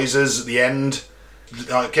visors at the end.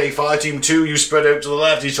 Like, okay, Fire Team 2, you spread out to the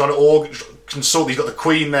left. He's trying to consult. He's got the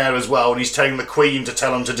Queen there as well, and he's telling the Queen to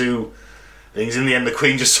tell him to do things. In the end, the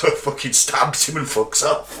Queen just sort of fucking stabs him and fucks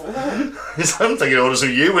off. I'm taking orders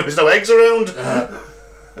from you when there's no eggs around.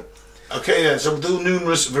 Okay, so though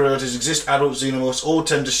numerous varieties exist, adult xenomorphs all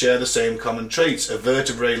tend to share the same common traits: a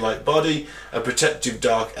vertebrae-like body, a protective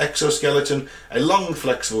dark exoskeleton, a long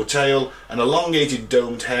flexible tail, an elongated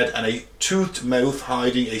domed head, and a toothed mouth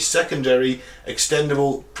hiding a secondary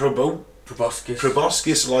extendable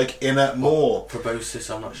proboscis-like inner maw. Proboscis,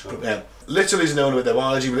 I'm not sure. Yeah. Little is known about their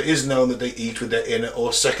biology, but it is known that they eat with their inner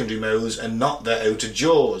or secondary mouths and not their outer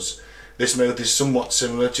jaws. This mouth is somewhat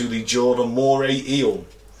similar to the jaw of a moray eel.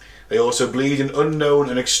 They also bleed an unknown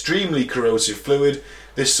and extremely corrosive fluid.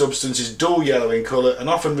 This substance is dull yellow in colour and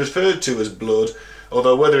often referred to as blood,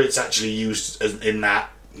 although whether it's actually used in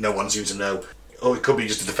that, no one seems to know. Or it could be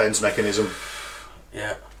just a defence mechanism.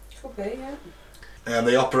 Yeah. Could be, yeah.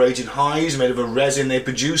 They operate in hives made of a resin they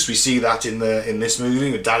produce. We see that in this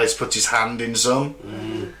movie. Dallas puts his hand in some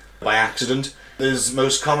by accident. There's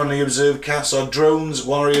most commonly observed casts are drones,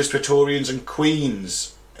 warriors, praetorians, and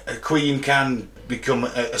queens. A queen can become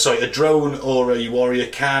a drone or a warrior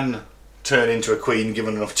can turn into a queen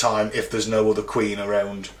given enough time if there's no other queen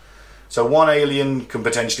around. So one alien can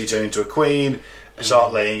potentially turn into a queen,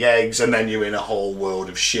 start laying eggs, and then you're in a whole world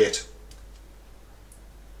of shit.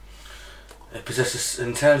 It possesses an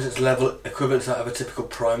intelligence level equivalent to that of a typical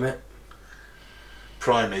primate.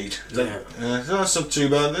 Primate. That's not too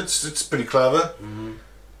bad. It's pretty clever.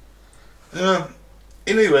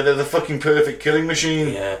 Anyway, they're the fucking perfect killing machine.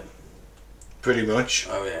 Yeah. Pretty much.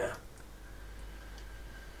 Oh yeah.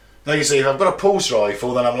 Like you see, if I've got a pulse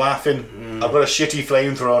rifle, then I'm laughing. I've got a shitty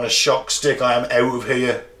flamethrower and a shock stick. I am out of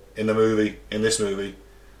here in this movie.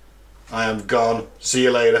 I am gone. See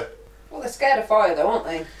you later. Well, they're scared of fire, though, aren't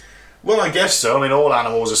they? Well, I guess so. I mean, all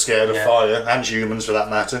animals are scared of Yeah. fire, and humans for that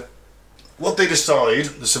matter. What they decide,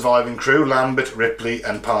 the surviving crew, Lambert, Ripley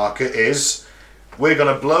and Parker, is we're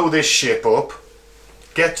going to blow this ship up,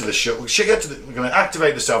 get to the shuttle, we're going to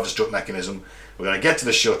activate the self-destruct mechanism, we're going to get to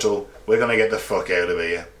the shuttle, we're going to get the fuck out of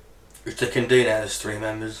here. Which they can do now, there's 3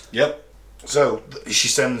 members. Yep. So she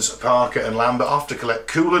sends Parker and Lambert off to collect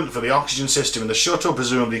coolant for the oxygen system in the shuttle,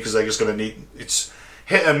 presumably because they're just going to need... It's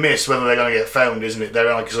hit and miss whether they're going to get found, isn't it?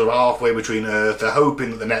 They're like sort of halfway between Earth. They're hoping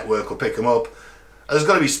that the network will pick them up. There's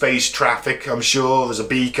got to be space traffic, I'm sure. There's a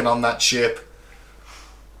beacon on that ship.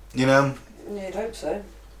 You know? Yeah, I'd hope so.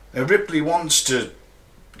 Now, Ripley wants to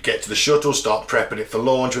get to the shuttle, start prepping it for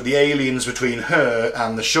launch with the aliens between her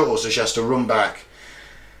and the shuttle, so she has to run back.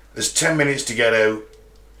 There's 10 minutes to get out.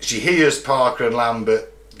 She hears Parker and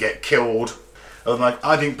Lambert get killed. I'm like,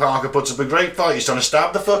 I think Parker puts up a great fight. He's trying to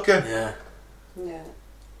stab the fucker. Yeah. Yeah.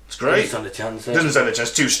 It's great. Doesn't stand a chance. Doesn't stand a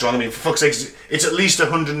chance. Too strong. I mean, for fuck's sake, it's at least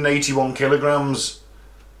 181 kilograms.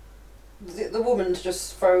 The woman's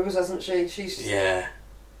just froze, hasn't she? She's Yeah.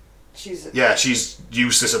 Yeah, she's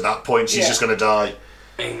useless at that point. She's Yeah. just going to die.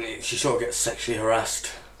 I mean, she sort of gets sexually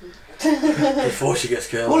harassed before she gets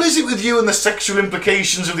killed. What is it with you and the sexual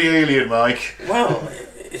implications of the alien, Mike? Well,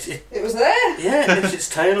 It was there. yeah, it lifts its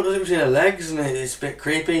tail up between her legs and it's a bit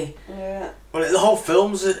creepy. Yeah. Well, the whole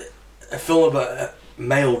film's a film about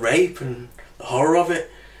male rape and the horror of it.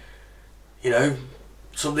 You know,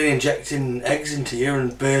 somebody injecting eggs into you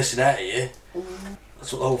and bursting out of you.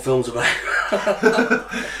 That's what the whole film's about.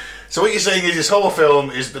 So what you're saying is this whole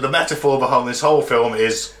film is... The metaphor behind this whole film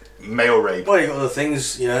is male rape. Well, you've got other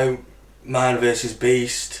things, you know, man versus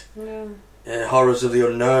beast, Yeah. horrors of the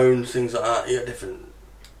unknown, things like that. Yeah, different,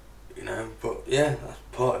 you know, but yeah, that's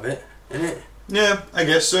part of it, isn't it? Yeah, I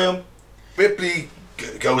guess so. Ripley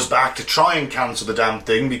goes back to try and cancel the damn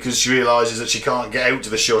thing because she realises that she can't get out to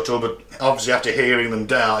the shuttle, but obviously after hearing them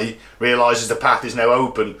die, realises the path is now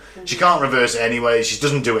open. She can't reverse it anyway, she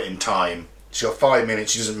doesn't do it in time. She's got 5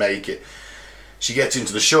 minutes, she doesn't make it. She gets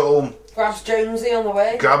into the shuttle, Grabs Jonesy on the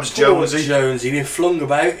way. grabs Poor Jonesy. Jonesy, being flung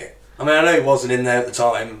about. I mean, I know he wasn't in there at the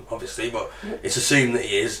time, obviously, but it's assumed that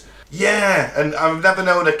he is. Yeah, and I've never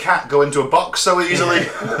known a cat go into a box so easily.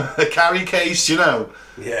 A carry case, you know.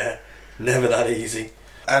 Yeah, never that easy.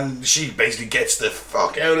 And she basically gets the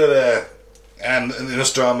fuck out of there. And the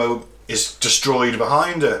Nostromo is destroyed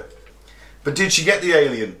behind her. But did she get the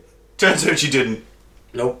alien? Turns out she didn't.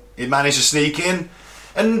 Nope. It managed to sneak in.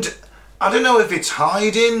 And I don't know if it's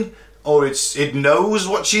hiding or it knows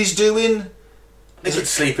what she's doing. I think it's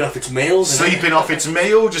sleeping off its meals. isn't it? Sleeping off its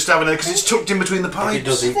meal, just having it, because it's tucked in between the I think it pipes.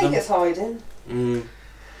 does I eat think them. it's hiding. Mm.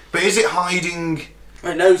 But is it hiding?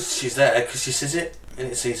 It knows she's there because she sees it and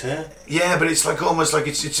it sees her. Yeah, but it's like almost like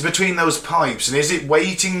it's between those pipes. And is it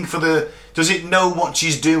waiting for the... Does it know what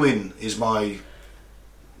she's doing, is my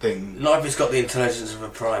thing. Not if it's got the intelligence of a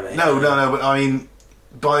primate. No, but I mean,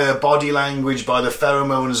 by her body language, by the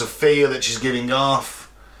pheromones of fear that she's giving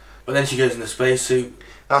off. But then she goes in the spacesuit.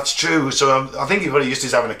 That's true, so I think he probably just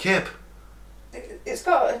is having a kip. It's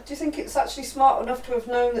got. Do you think it's actually smart enough to have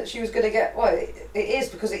known that she was going to get? Well, it is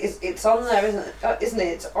because it's on there, isn't it? Isn't it?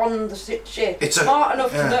 It's on the ship. It's smart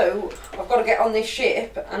enough yeah. to know I've got to get on this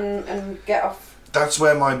ship and get off. That's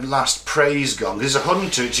where my last praise gone. This is a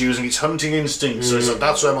hunter, it's using its hunting instinct, so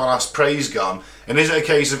that's where my last praise gone. And is it a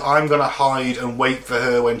case of I'm going to hide and wait for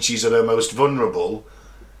her when she's at her most vulnerable?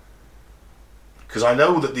 Because I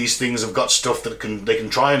know that these things have got stuff that they can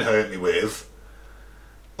try and hurt me with.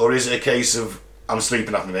 Or is it a case of I'm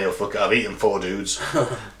sleeping off my meal, fuck it, I've eaten 4 dudes.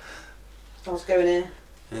 I was going here.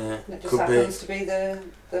 Yeah, And it just could happens to be the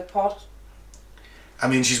pod. I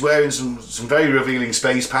mean, she's wearing some very revealing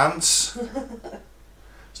space pants.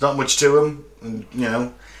 There's not much to them, and you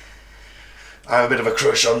know, I have a bit of a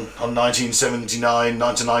crush on 1979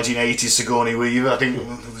 to 1980s Sigourney Weaver. I think,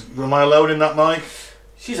 am I alone in that, Mike?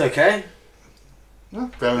 She's okay. Yeah,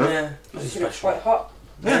 fair enough. Yeah, nothing She looks special. quite hot.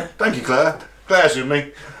 Yeah, thank you, Claire. Claire's with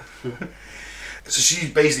me. So she's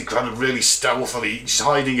basically kind of really stealthily, she's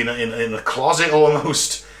hiding in a closet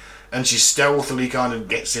almost, and she stealthily kind of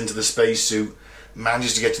gets into the spacesuit,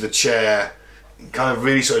 manages to get to the chair, and kind of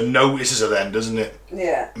really sort of notices her then, doesn't it?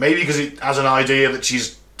 Yeah. Maybe because it has an idea that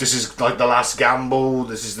this is like the last gamble,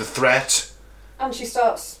 this is the threat. And she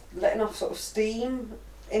starts letting off sort of steam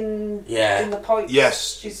in Yeah. the pipes.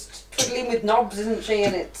 Yes. She's twiddling with knobs, isn't she?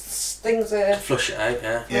 And things are Flush it out,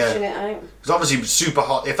 yeah. flushing it out. It's obviously super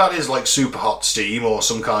hot. If that is like super hot steam or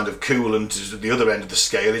some kind of coolant at the other end of the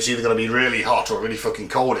scale, it's either going to be really hot or really fucking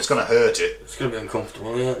cold. It's going to hurt it. It's going to be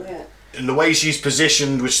uncomfortable, yeah. Yeah. And the way she's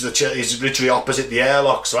positioned, which the chair is literally opposite the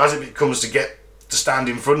airlock, so as it comes to stand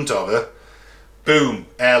in front of her, boom,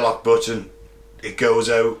 airlock button. It goes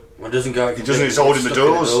out. Well, it doesn't go. It doesn't. It's holding the stuck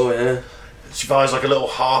in doors. door, yeah. She finds like a little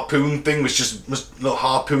harpoon thing, little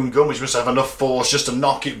harpoon gun, which must have enough force just to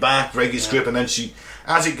knock it back, break its grip, and then she,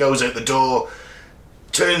 as it goes out the door,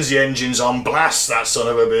 turns the engines on, blasts that son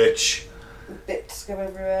of a bitch. Bits go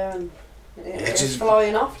everywhere and It's it's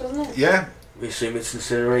flying off, doesn't it? Yeah. We assume it's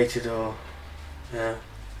incinerated or. Yeah.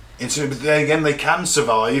 But then again, they can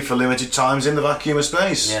survive for limited times in the vacuum of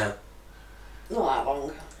space. Yeah. Not that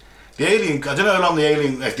long. The alien, I don't know how long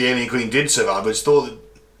if the alien queen did survive, but it's thought that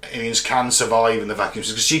aliens can survive in the vacuum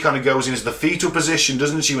because she kind of goes into the fetal position,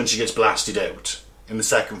 doesn't she, when she gets blasted out in the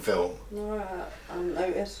second film, No, I haven't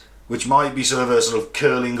noticed. which might be sort of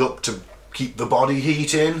curling up to keep the body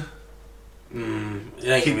heat in. It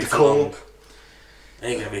ain't Keep gonna be the for core. long. It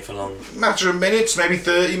ain't gonna be for long. Matter of minutes, maybe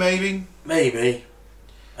 30, maybe. Maybe.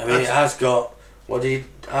 I mean, it has got. What did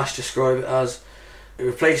Ash describe it as? It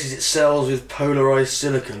replaces its cells with polarized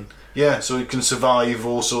silicon. Yeah, so it can survive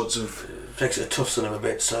all sorts of. It makes it a tough son of a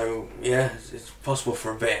bit. So yeah, it's possible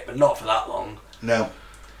for a bit, but not for that long. No.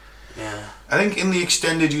 Yeah. I think in the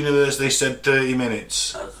extended universe they said 30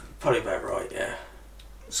 minutes. That's probably about right. Yeah.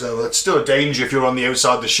 So it's still a danger if you're on the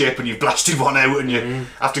outside of the ship and you've blasted one out and you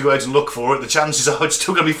have to go out and look for it. The chances are it's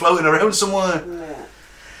still going to be floating around somewhere. Yeah.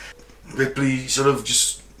 Ripley sort of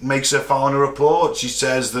just makes her final report. She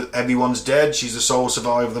says that everyone's dead. She's the sole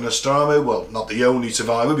survivor of the Nostromo. Well, not the only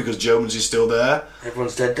survivor because Jones is still there.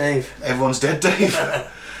 Everyone's dead, Dave. Everyone's dead, Dave.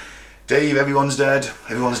 Dave, everyone's dead.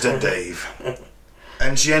 Everyone's dead, Dave.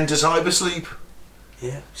 And she enters hypersleep.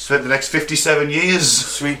 Yeah. Spent the next 57 years.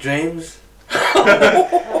 Sweet dreams.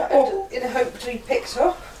 In hope to be picked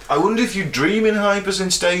up. I wonder if you dream in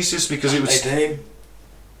hyperstasis because it was... They do.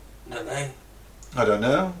 Don't they? I don't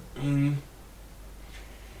know.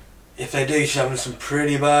 If they do, she's having some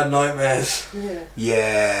pretty bad nightmares. Yeah.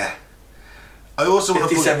 Yeah. I also want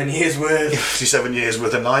to put 57 years worth. 57 years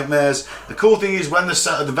worth of nightmares. The cool thing is when at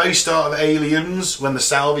the very start of Aliens, when the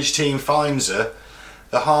salvage team finds her,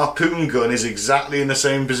 the harpoon gun is exactly in the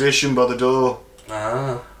same position by the door.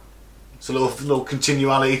 Ah. It's a little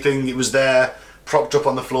continuality thing. It was there, propped up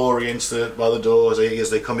on the floor against by the door as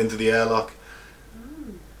they come into the airlock.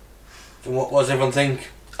 And what does everyone think?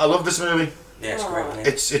 I love this movie. Yeah, it's great. Isn't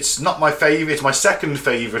it? It's not my favourite. It's my second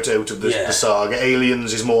favourite out of the saga.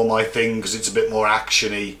 Aliens is more my thing because it's a bit more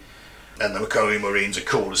actiony, and the Makoni Marines are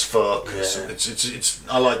cool as fuck. Yeah. So it's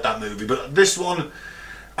I like that movie. But this one,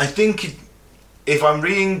 I think, if I'm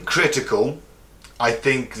being critical, I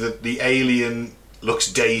think that the alien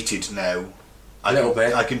looks dated now. A little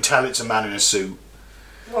bit. I can tell it's a man in a suit.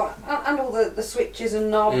 What? And all the switches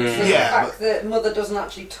and knobs and the Yeah, fact that Mother doesn't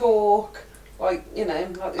actually talk, like, you know,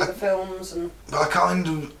 like the other films. And But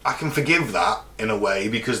I can forgive that in a way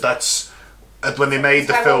because that's when they made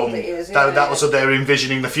the How film. old it is, That was what they were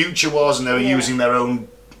envisioning the future was, and they were using their own.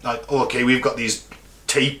 Like, okay, we've got these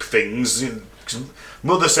tape things. 'Cause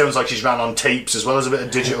Mother sounds like she's ran on tapes as well as a bit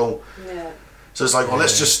of digital. yeah. So it's like, well,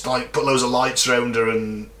 let's just like put loads of lights around her,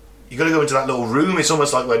 and you got to go into that little room. It's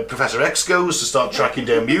almost like when Professor X goes to start tracking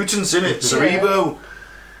down mutants in it. Cerebro.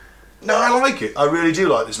 No, I like it. I really do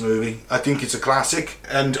like this movie. I think it's a classic,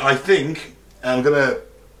 and I think I'm gonna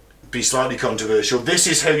be slightly controversial. This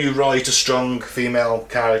is how you write a strong female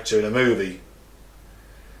character in a movie.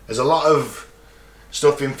 There's a lot of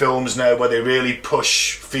stuff in films now where they really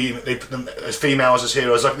push they put them as females as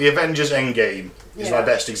heroes. Like the Avengers Endgame is my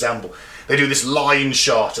best example. They do this line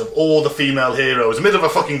shot of all the female heroes in the middle of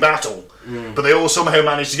a fucking battle, but they all somehow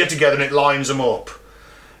manage to get together and it lines them up.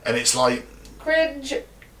 And it's like... Cringe. It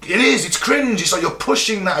is, it's cringe. It's like you're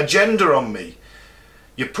pushing that agenda on me.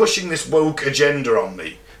 You're pushing this woke agenda on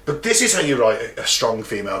me. But this is how you write a strong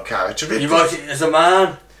female character. You write it as a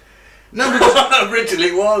man? No, because... Originally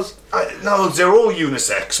it was. No, they're all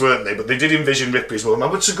unisex, weren't they? But they did envision Ripley as a woman.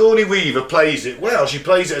 But Sigourney Weaver plays it well. She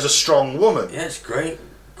plays it as a strong woman. Yeah, it's great.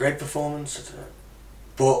 Great performance.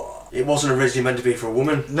 But it wasn't originally meant to be for a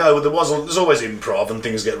woman. No, but there's always improv and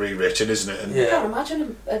things get rewritten, isn't it? And I can't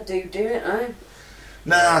imagine a dude doing it now.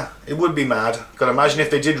 Nah, it would be mad. God, imagine if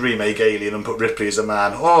they did remake Alien and put Ripley as a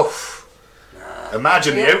man. Oh,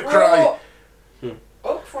 imagine the outcry.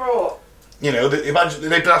 Uproar. You know, imagine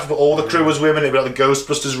they'd have to put all the crew as women. It'd be like the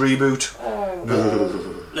Ghostbusters reboot.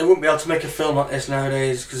 Oh. They wouldn't be able to make a film like this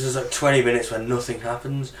nowadays because there's like 20 minutes where nothing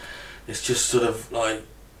happens. It's just sort of like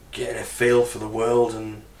getting a feel for the world,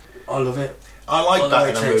 and I love it. I like that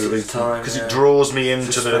in a movie because it draws me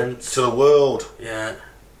into the world. Yeah.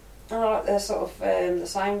 I like the sort of the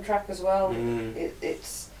soundtrack as well.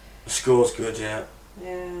 It's the score's good, yeah.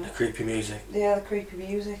 Yeah. The creepy music. Yeah, the creepy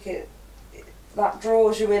music. It that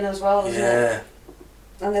draws you in as well, doesn't it? Yeah.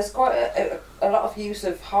 And there's quite a lot of use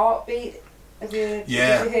of heartbeat. Did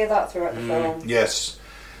you hear that throughout the film? Yes.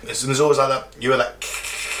 And there's always like that, you hear that,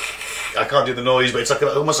 I can't do the noise, but it's like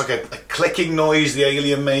almost like a clicking noise the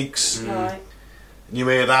alien makes. Right. And you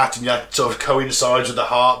hear that, and that sort of coincides with the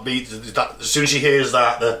heartbeat. That, as soon as she hears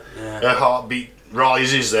that, her heartbeat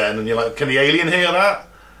rises then, and you're like, can the alien hear that?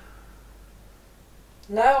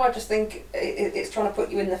 No, I just think it's trying to put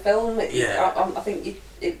you in the film. I think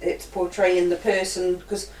it's portraying the person,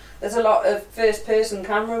 because there's a lot of first-person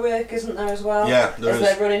camera work, isn't there, as well? Yeah, there is.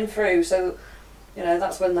 They're running through, so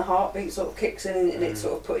that's when the heartbeat sort of kicks in, and it's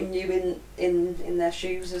sort of putting you in their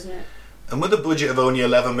shoes, isn't it? And with a budget of only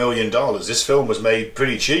 $11 million, this film was made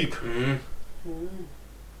pretty cheap. To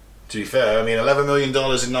be fair, I mean, $11 million in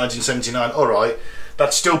 1979, alright,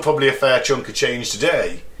 that's still probably a fair chunk of change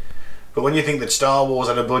today. But when you think that Star Wars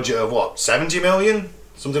had a budget of, what, 70 million?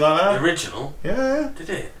 Something like that? The original? Yeah. Did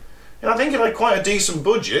it? Yeah, I think it had quite a decent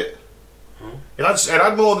budget. It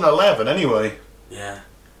had more than 11 anyway. Yeah.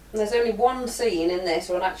 And there's only one scene in this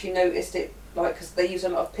where I actually noticed it, like, because they use a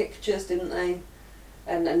lot of pictures, didn't they?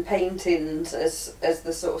 And paintings as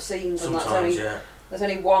the sort of scenes. Sometimes, and there's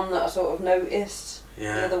only one that I sort of noticed.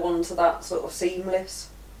 Yeah. The other ones are that sort of seamless.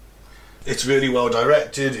 It's really well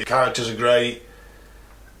directed, the characters are great.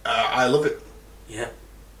 I love it. Yeah.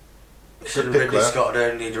 So Ridley Scott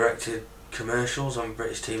had only directed commercials on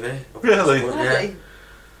British TV. Really? Yeah.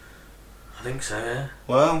 I think so, yeah.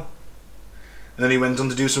 Well, and then he went on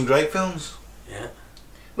to do some great films. Yeah.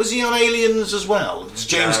 Was he on Aliens as well?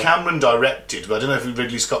 James Cameron directed, but I don't know if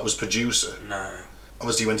Ridley Scott was producer. No.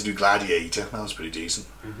 Obviously he went to do Gladiator, that was pretty decent.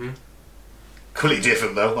 Completely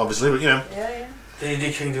different though, obviously, but Yeah. Did he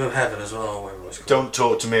do Kingdom of Heaven as well? Whatever it was called? Don't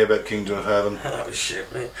talk to me about Kingdom of Heaven. That was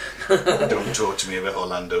shit, mate. Don't talk to me about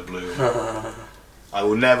Orlando Bloom. I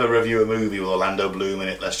will never review a movie with Orlando Bloom in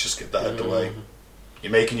it, let's just get that out of the way.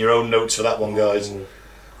 You're making your own notes for that one, guys.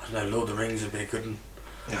 I know Lord of the Rings would be a good one.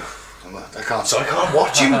 I can't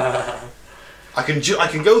watch him. I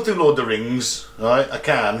can go through Lord of the Rings, right? I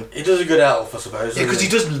can. He does a good elf, I suppose. Yeah, because he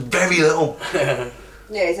does very little.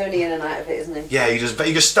 Yeah, he's only in and out of it, isn't he? Yeah, he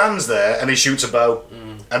just stands there and he shoots a bow,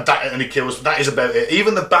 and he kills. That is about it.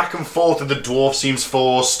 Even the back and forth of the dwarf seems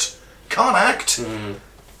forced. Can't act.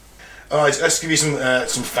 All right, let's give you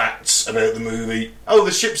some facts about the movie. Oh,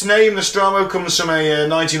 the ship's name, Nostromo, comes from a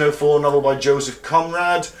 1904 novel by Joseph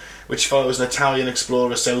Conrad, which follows an Italian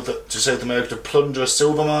explorer to South America to plunder a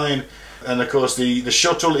silver mine. And of course, the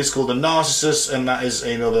shuttle is called the Narcissus, and that is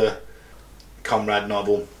another Conrad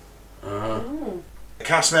novel.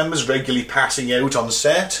 Cast members regularly passing out on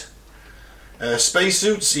set.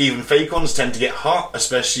 Spacesuits, even fake ones, tend to get hot,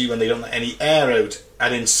 especially when they don't let any air out.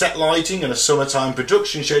 Add in set lighting and a summertime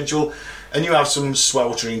production schedule, and you have some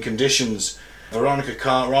sweltering conditions. Veronica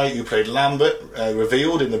Cartwright, who played Lambert,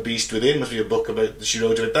 revealed in The Beast Within, must be a book about she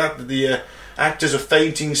wrote about that the actors are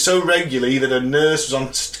fainting so regularly that a nurse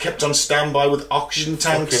was kept on standby with oxygen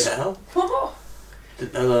tanks. Fucking hell.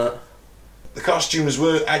 Didn't know that. The costumes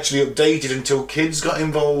were actually updated until kids got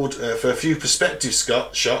involved for a few perspective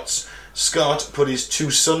shots. Scott put his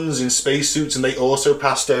two sons in spacesuits and they also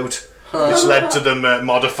passed out, which led to them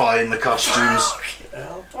modifying the costumes.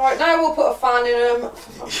 Right, now we'll put a fan in them.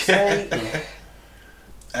 For fuck's sake.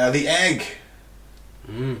 The egg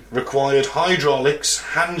required hydraulics,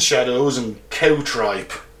 hand shadows and cow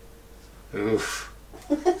tripe. Oof.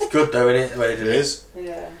 It's good though, isn't it? The way they did It is.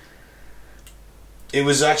 Yeah. It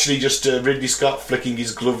was actually just Ridley Scott flicking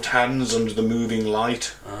his gloved hands under the moving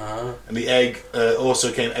light. And the egg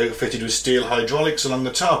also came outfitted with steel hydraulics along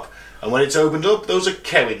the top. And when it's opened up, those are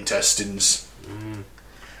cow intestines.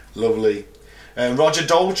 Lovely. Roger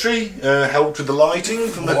Daltrey helped with the lighting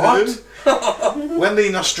from the hood. When the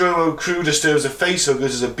Nostromo crew disturbs the facehuggers,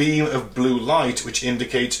 there's a beam of blue light which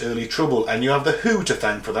indicates early trouble. And you have the Who to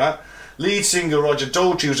thank for that. Lead singer Roger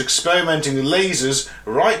Daltrey was experimenting with lasers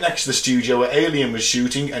right next to the studio where Alien was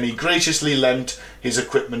shooting, and he graciously lent his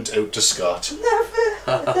equipment out to Scott. So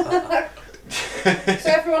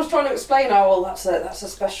everyone's trying to explain, that's a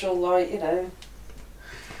special,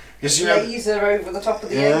 laser over the top of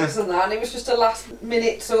the eggs and that, and it was just a last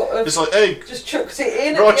minute sort of... It's like, hey, just chucked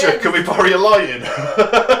it in. Roger, can we borrow your lighting?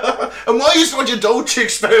 And why is Roger Daltrey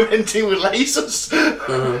experimenting with lasers?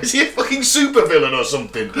 Is he a fucking supervillain or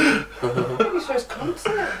something? Maybe he's for his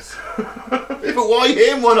concepts. But why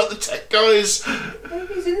him? Why not the tech guys?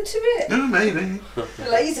 Maybe he's into it. Oh, maybe. The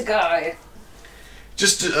laser guy.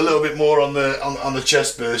 Just a little bit more on the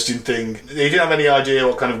chest bursting thing. He didn't have any idea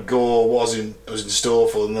what kind of gore was in store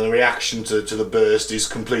for them, and the reaction to the burst is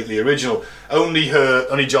completely original. Only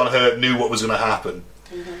John Hurt knew what was going to happen.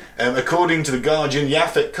 According to The Guardian,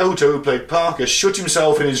 Yaphet Kotto, who played Parker, shut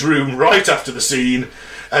himself in his room right after the scene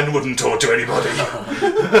and wouldn't talk to anybody.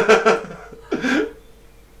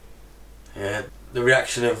 Yeah, the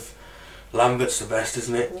reaction of Lambert's the best,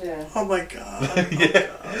 isn't it? Yeah. Oh my god. Yeah.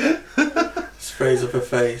 Sprays up her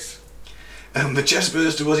face. The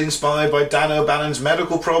chestburster was inspired by Dan O'Bannon's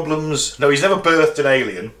medical problems. No, he's never birthed an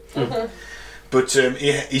alien. But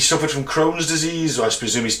he suffered from Crohn's disease. I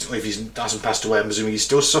presume if he hasn't passed away, I'm presuming he's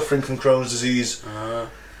still suffering from Crohn's disease. Oh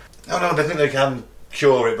no, they think they can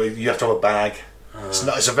cure it, but you have to have a bag.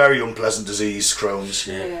 It's a very unpleasant disease, Crohn's.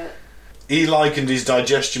 Yeah. He likened his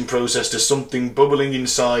digestion process to something bubbling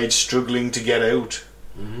inside, struggling to get out.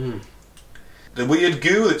 The weird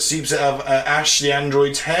goo that seeps out of Ash the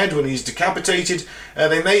android's head when he's decapitated,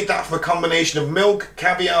 they made that from a combination of milk,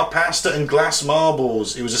 caviar, pasta and glass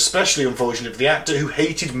marbles. It was especially unfortunate for the actor who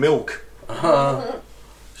hated milk.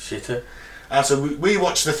 Shitter. So we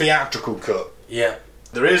watched the theatrical cut. Yeah.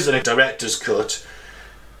 There is a director's cut,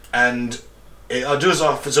 and it does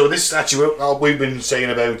offer. So this actually, we've been saying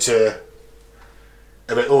about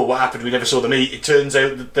what happened. We never saw them eat. It turns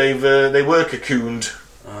out that they were cocooned.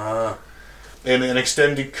 In an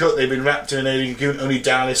extended cut, they've been wrapped in an alien cocoon. Only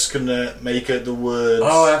Dallas can make out the words.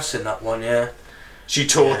 Oh, I have seen that one. Yeah. She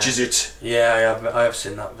torches it. Yeah, I have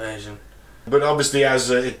seen that version. But obviously,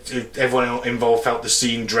 as everyone involved felt the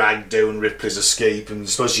scene dragged down Ripley's escape, and I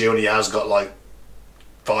suppose she only has got like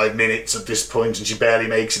 5 minutes at this point, and she barely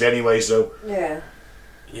makes it anyway. So yeah,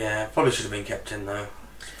 probably should have been kept in though.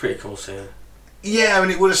 It's a pretty cool scene. Yeah, I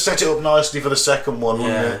mean, it would have set it up nicely for the second one,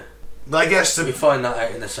 wouldn't it? But I guess you find that out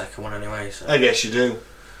in the second one anyway. So. I guess you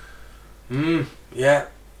do. Yeah,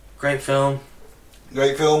 great film.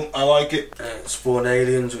 Great film. I like it. It spawned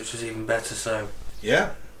Aliens, which was even better. So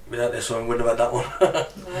yeah. Without this one, we wouldn't have had that one.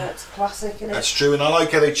 Yeah, it's a classic, isn't it? That's true, and I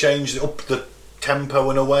like how they changed up the tempo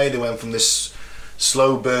in a way. They went from this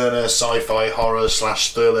slow burner sci-fi horror /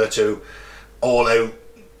 thriller to all out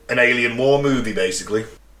an alien war movie, basically.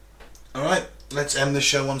 Alright, let's end the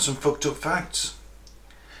show on some fucked up facts.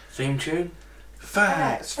 Theme tune?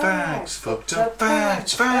 Facts, fucked up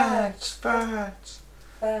facts, facts.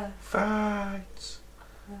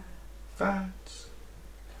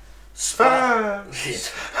 Spam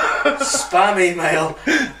email.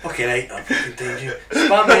 Fucking hate that fucking thing.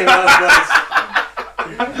 Spam email, guys.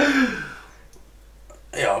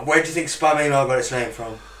 Yeah, where do you think spam email got its name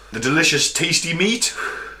from? The delicious, tasty meat.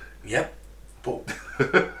 Yep. But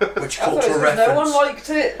which I thought cultural reference? no one liked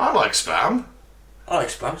it. I like spam. I like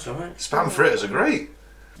spam, it's alright. Spam fritters are great.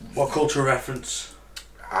 What cultural reference?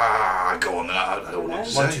 Go on then. I don't know what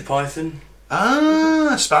to Monty say. Python.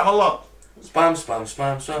 Spam a lot.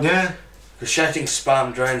 Spam. Yeah. Because shouting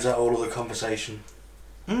spam drowns out all other conversation.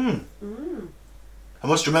 I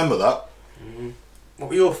must remember that. What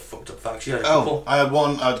were your fucked up facts? You had a couple. I had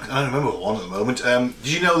one. I don't remember one at the moment.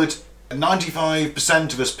 Did you know that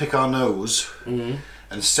 95% of us pick our nose and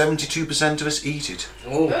 72% of us eat it?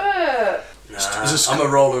 Oh. Nah, I'm a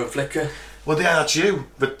roller and flicker. Well, yeah, that's you.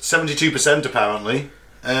 But 72% apparently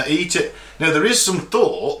eat it. Now, there is some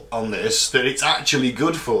thought on this that it's actually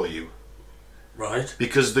good for you. Right.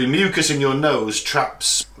 Because the mucus in your nose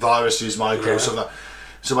traps viruses, microbes, stuff like that.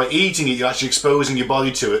 So by eating it, you're actually exposing your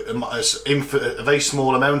body to it, a very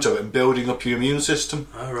small amount of it, and building up your immune system.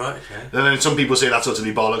 Oh, right, okay. And then some people say that's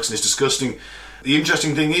utterly bollocks and it's disgusting. The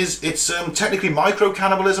interesting thing is, it's technically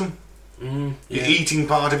micro-cannibalism. Yeah. You're eating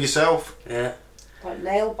part of yourself. Yeah. Like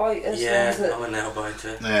nail biters. Yeah, I'm a nail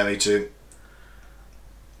biter. Yeah, me too.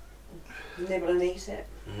 Nibble and eat it.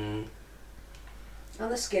 And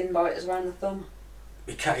the skin biters around the thumb.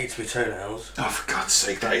 My cat eats my toenails. Oh, for God's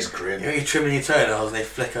sake, that is grim. You know, you're trimming your toenails and they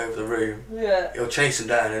flick over the room. Yeah. He'll chase them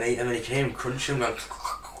down and eat them, and you can hear him crunching them.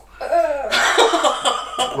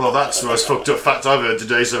 Well, that's the most fucked up fact I've heard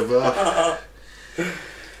today so far.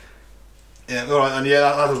 Yeah, alright, and yeah,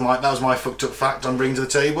 that was my fucked up fact I'm bringing to the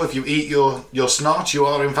table. If you eat your snot, you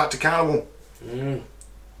are in fact a cannibal.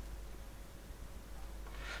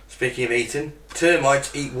 Speaking of eating,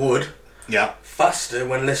 termites eat wood faster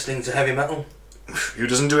when listening to heavy metal. Who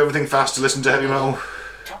doesn't do everything fast to listen to heavy metal?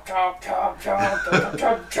 Chop, chop, chop, chop, chop,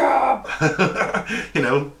 chop, chop. You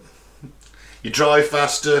know, you drive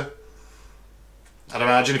faster. I'd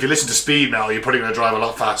imagine if you listen to speed metal, you're probably going to drive a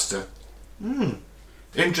lot faster.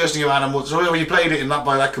 Interesting about animals. So when you played it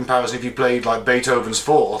by that comparison, if you played like Beethoven's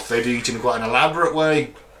Fourth, they'd eat in quite an elaborate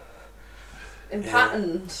way. In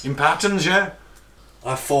patterns. In patterns, yeah.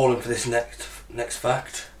 I've fallen for this next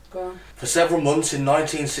fact. Go on. For several months in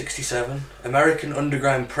 1967, American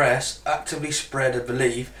underground press actively spread a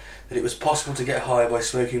belief that it was possible to get high by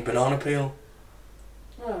smoking banana peel.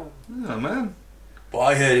 Oh. Oh man. But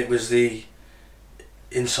I heard it was the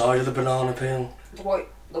inside of the banana peel.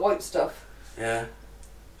 The white stuff. Yeah.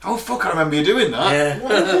 Oh fuck! I remember you doing that.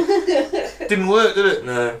 Yeah. Didn't work, did it?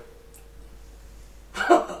 No.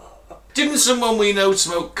 Didn't someone we know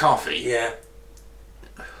smoke coffee? Yeah.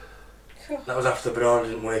 That was after the banana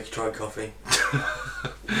didn't work. You tried coffee.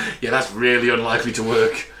 Yeah, that's really unlikely to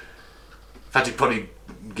work. In fact, it probably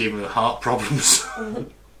gave him heart problems.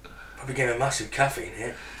 Probably gave him a massive caffeine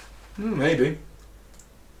hit. Maybe.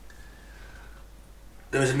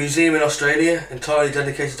 There was a museum in Australia entirely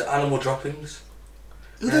dedicated to animal droppings.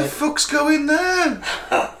 Who the fuck's going there?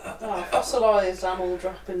 Oh, fossilised animal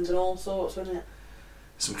droppings and all sorts, wasn't it?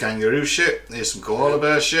 Some kangaroo shit. Here's some koala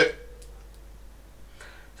bear shit.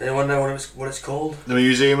 Does anyone know what it's called? The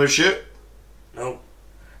museum of shit. No.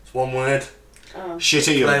 It's one word. Oh. Play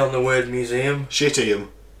Shittium. on the word museum. Shittium.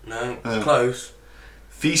 No. Oh. Close.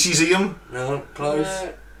 Feces-ium. No. Close.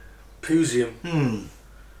 Pooseum.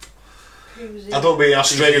 Who's I thought being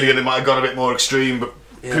Australian it might have gone a bit more extreme, but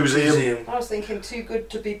Yeah, Pooseum. I was thinking too good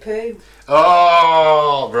to be poo.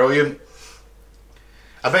 Oh, brilliant.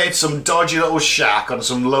 I bet it's some dodgy little shack on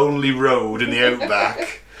some lonely road in the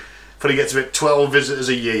outback. Probably gets about 12 visitors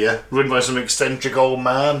a year, run by some eccentric old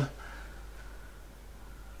man.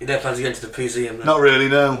 You don't fancy going to the Pooseum then? Not really,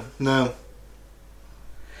 no. No.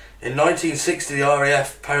 In 1960, the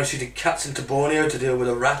RAF parachuted cats into Borneo to deal with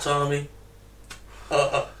a rat army.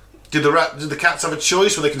 Did the cats have a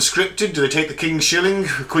choice? Were they conscripted? Did they take the King's shilling?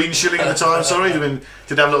 Queen's shilling at the time, sorry? I mean,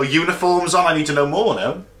 did they have little uniforms on? I need to know more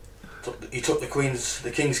now. He took the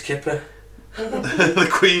King's kipper. The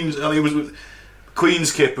Queen's... I mean, it was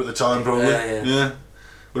Queen's kip at the time, probably. Yeah. Would have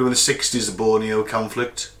been the 60s, the Borneo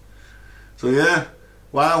conflict. So, yeah.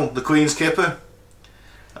 Wow, the Queen's kipper.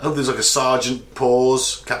 I hope there's like a Sergeant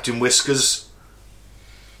Paws, Captain Whiskers.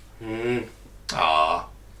 Ah.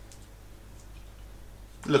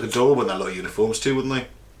 They look adorable in their little uniforms too, wouldn't they?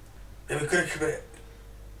 They were going to commit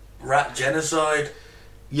rat genocide.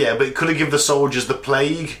 Yeah, but it could have given the soldiers the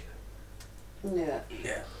plague. Yeah.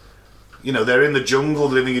 Yeah. You know, they're in the jungle,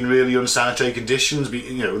 living in really unsanitary conditions. But,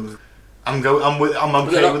 you know, I'm But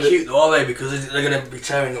okay they're not with cute it. though, are they? Because they're going to be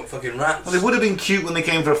tearing up fucking rats. Well, they would have been cute when they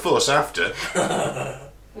came for a fuss after.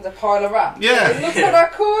 With a pile of rats. Yeah. Look what I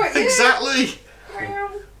caught you. Exactly.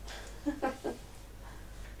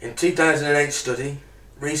 In 2008 study,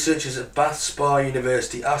 researchers at Bath Spa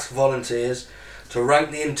University asked volunteers to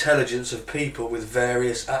rank the intelligence of people with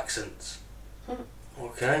various accents.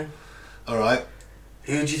 Okay. All right.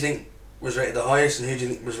 Who do you think was rated the highest and who do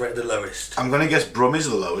you think was rated the lowest? I'm going to guess Brummie's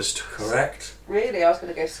the lowest. Correct. Really, I was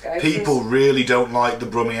going to go Scousers. People really don't like the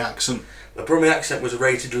Brummie accent. The Brummie accent was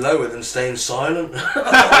rated lower than staying silent.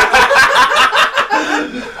 I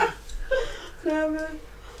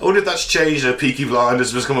wonder if that's changed now Peaky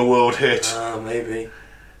Blinders has become a world hit. Maybe.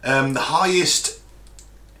 The highest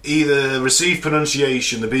either received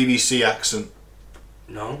pronunciation, the BBC accent.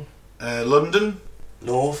 No. London,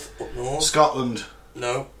 North. Up north. Scotland,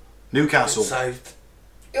 No. Newcastle, South.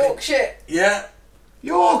 Yorkshire. Yeah.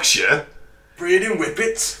 Yorkshire. Breeding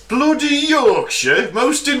whippets. Bloody Yorkshire,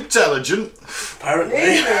 most intelligent. Apparently.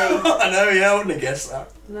 Really? I know, yeah, I wouldn't have guessed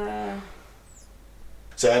that. No.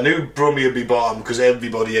 So I knew Brummie would be bottom because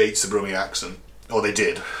everybody hates the Brummie accent. Or they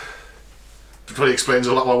did. It probably explains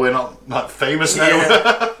a lot why we're not famous now.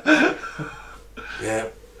 Yeah. Yeah.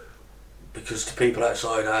 Because to people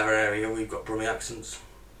outside our area, we've got Brummie accents.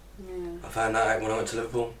 Yeah. I found that out when I went to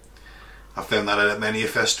Liverpool. I found that out at many a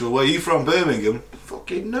festival. Where are you from, Birmingham?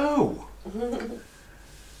 Fucking no.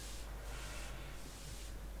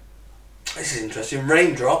 This is interesting.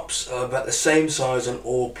 Raindrops are about the same size on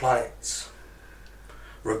all planets,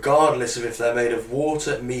 regardless of if they're made of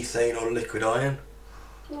water, methane or liquid iron.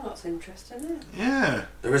 Well, that's interesting, isn't it? Yeah.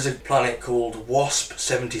 There is a planet called WASP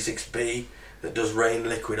 76b that does rain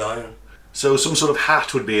liquid iron. So some sort of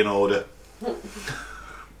hat would be in order.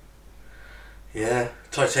 Yeah,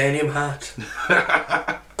 titanium hat.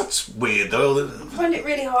 That's weird though. I find it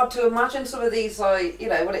really hard to imagine some of these, like, you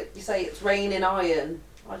know, when you say it's raining iron.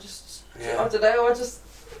 I don't know,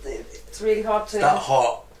 it's really hard to... It's that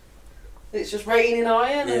hot. It's just raining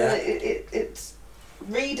iron Yeah. and it's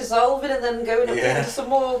redissolving and then going up Yeah. into some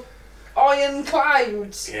more iron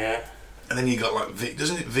clouds. Yeah. And then you got like,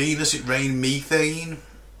 doesn't it Venus? It rain methane,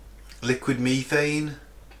 liquid methane.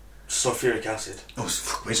 Sulfuric acid. Oh,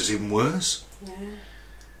 fuck, makes it even worse. Yeah.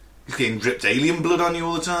 You're getting dripped alien blood on you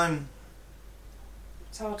all the time.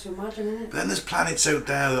 It's hard to imagine, isn't it? But then there's planets out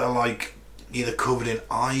there that are like either covered in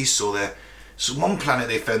ice or they're. So one planet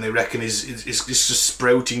they found they reckon is just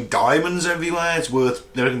sprouting diamonds everywhere. It's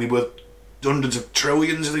worth, they reckon it'll be worth hundreds of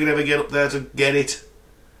trillions if they could ever get up there to get it.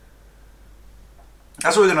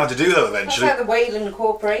 That's what we're going to have to do, though, That's eventually. how the Wayland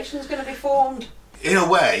Corporation's going to be formed. In a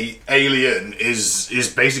way, Alien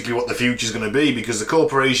is basically what the future's going to be, because the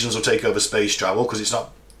corporations will take over space travel, because it's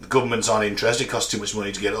not, the governments aren't interested, it costs too much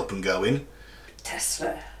money to get it up and going.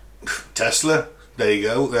 Tesla, there you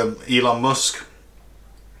go. Elon Musk,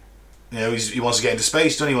 you know, he wants to get into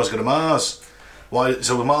space, doesn't he? He wants to go to Mars. Why?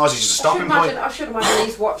 So Mars is just a stopping point. I should imagine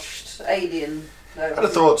he's watched Alien. Though. I'd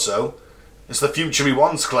have thought so. It's the future he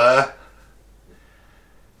wants, Claire.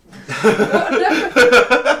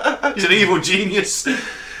 He's an evil genius.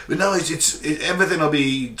 But no, everything will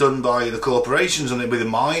be done by the corporations, and it'll be the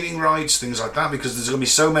mining rights, things like that, because there's going to be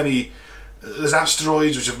so many. There's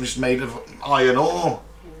asteroids which are just made of iron ore.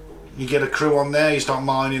 You get a crew on there, you start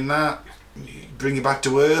mining that, you bring it back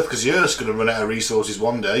to Earth, because the Earth's going to run out of resources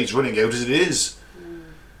one day. It's running out as it is.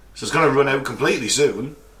 So it's going to run out completely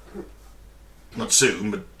soon. Not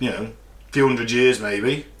soon, but, you know, a few hundred years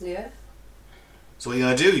maybe. Yeah. So what are you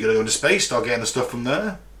going to do? You're going to go into space, start getting the stuff from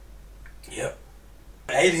there. Yep.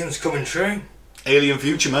 Aliens coming true. Alien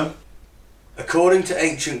future, man. According to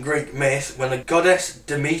ancient Greek myth, when the goddess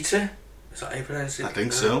Demeter, is that how you pronounce it? I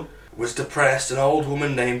think so. Was depressed, an old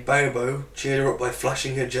woman named Bobo cheered her up by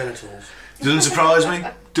flashing her genitals. Doesn't surprise me.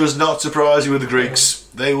 Does not surprise me with the Greeks.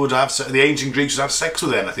 They would have the ancient Greeks would have sex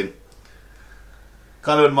with anything.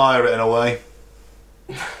 Kind of admire it in a way.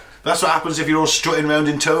 That's what happens if you're all strutting around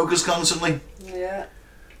in togas constantly. Yeah.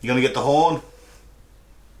 You're going to get the horn.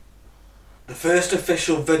 The first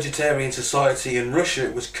official vegetarian society in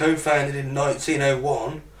Russia was co-founded in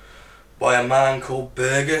 1901 by a man called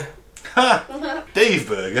Berger. Ha! Dave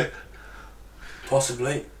Berger.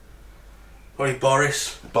 Possibly. Probably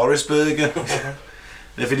Boris. Boris Berger.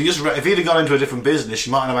 If he'd have gone into a different business,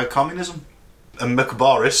 you might have had communism. And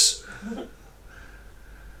McBoris.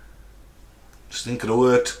 Just think it could have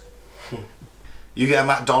worked. You get a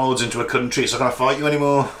McDonald's into a country, it's not going to fight you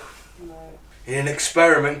anymore. No. In an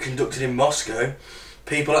experiment conducted in Moscow,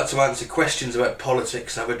 people had to answer questions about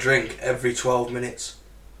politics and have a drink every 12 minutes.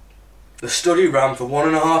 The study ran for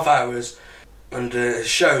 1.5 hours and has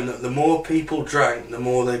shown that the more people drank, the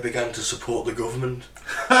more they began to support the government.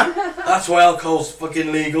 That's why alcohol's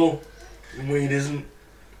fucking legal and weed isn't.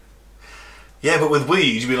 Yeah, but with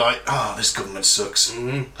weed, you'd be like, oh, this government sucks.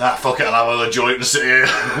 Mm. Ah, fuck it, I'll have a joint and sit here.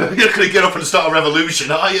 You're not going to get up and start a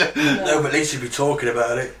revolution, are you? No, but at least you'd be talking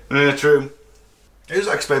about it. Yeah, true. It was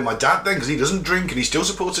like explain my dad then, because he doesn't drink and he still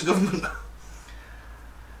supports the government.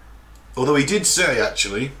 Although he did say,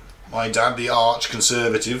 actually, my dad, the arch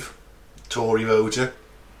conservative Tory voter,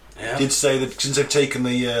 Yeah. did say that since they've taken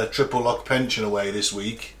the triple lock pension away this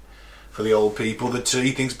week for the old people, that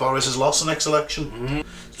he thinks Boris has lost the next election. Mm.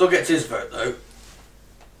 Still gets his vote though.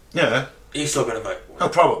 Yeah. He's still going to vote. Oh,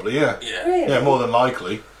 probably, yeah. Yeah. Really? Yeah, more than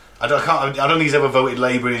likely. I don't think he's ever voted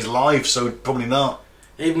Labour in his life, so probably not.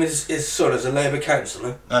 Even with his son as a Labour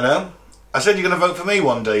councillor. I know. I said, you're going to vote for me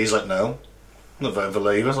one day. He's like, no. I'm not voting for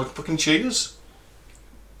Labour. I was like, fucking cheers.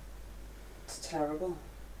 It's terrible.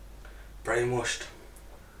 Brainwashed.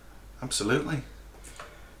 Absolutely.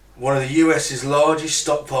 One of the US's largest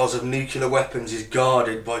stockpiles of nuclear weapons is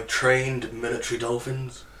guarded by trained military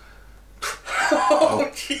dolphins. Oh,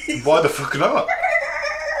 jeez. why the fuck not?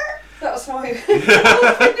 That's my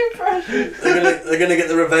impression. They're gonna get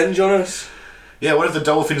the revenge on us. Yeah, what if the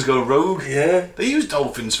dolphins go rogue? Yeah. They use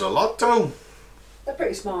dolphins for a lot, though. They're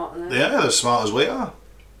pretty smart, aren't they? Yeah, they're as smart as we are.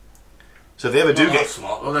 So if they ever do Not get... that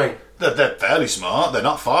smart, are they? They're fairly smart. They're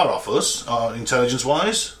not far off us,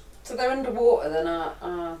 intelligence-wise. So they're underwater then,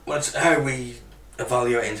 Well, it's how we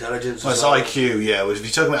evaluate intelligence. Well, it's as well. IQ, yeah. Well, if you're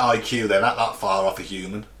talking about IQ, they're not that far off a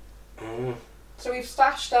human. Mm. So we've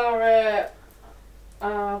stashed our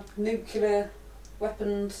nuclear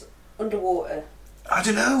weapons underwater. I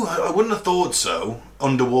don't know. I wouldn't have thought so.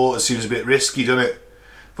 Underwater seems a bit risky, doesn't it?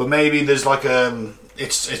 But maybe there's like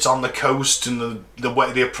it's on the coast, and the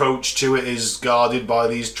way the approach to it is guarded by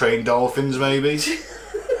these trained dolphins. Maybe.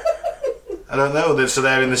 I don't know. So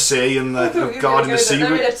they're in the sea and they're guarding the sea.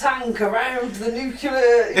 They're in a tank around the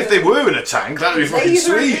nuclear. If they were in a tank, that'd be fucking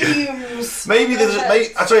laser sweet. beams. Maybe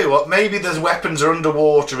I tell you what. Maybe there's weapons are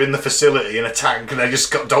underwater in the facility in a tank, and they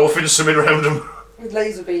just got dolphins swimming around them. With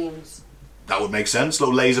laser beams. That would make sense.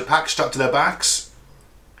 Little laser packs strapped to their backs.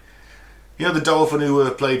 You know, the dolphin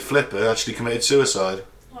who played Flipper actually committed suicide.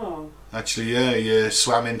 Oh. Actually, yeah, he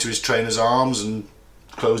swam into his trainer's arms and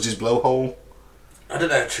closed his blowhole. I don't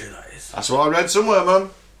know how true that is. That's what I read somewhere, man.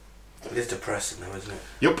 It is depressing though, isn't it?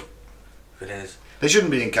 Yup. If it is. They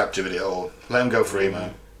shouldn't be in captivity at all. Let them go free,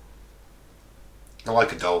 man. I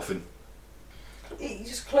like a dolphin. He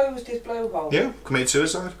just closed his blowhole. Yeah, committed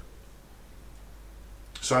suicide.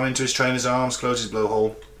 Swam into his trainer's arms, closed his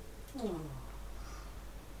blowhole. Oh.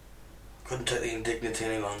 Couldn't take the indignity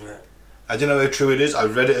any longer. I don't know how true it is.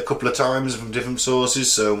 I've read it a couple of times from different sources,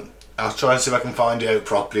 so I'll try and see if I can find it out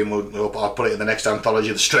properly, and I'll put it in the next anthology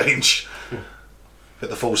of the Strange. Get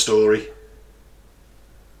the full story.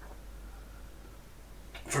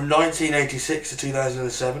 From 1986 to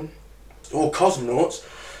 2007, all cosmonauts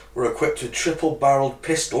were equipped with triple-barreled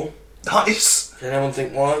pistol. Nice! Can anyone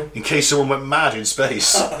think why? In case someone went mad in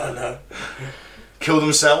space. No. Kill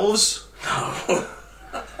themselves?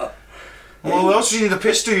 Well, what else do you need a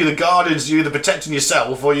pistol? You're the guardians, you're either protecting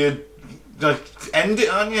yourself or you end it,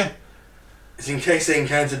 aren't you? It's in case they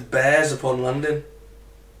encountered bears upon landing.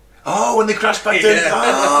 Oh, when they crash back down. Yeah.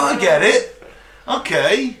 Oh, I get it.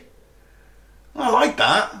 Okay. I like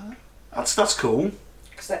that. That's cool.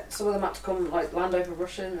 Except some of them had to come, like, land over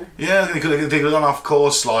Russia, didn't they? Yeah, they could have gone off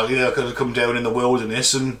course slightly. They could have come down in the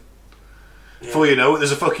wilderness, and before you know it,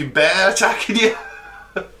 there's a fucking bear attacking you.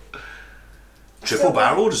 Triple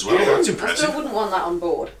barreled as well. That's I impressive. still wouldn't want that on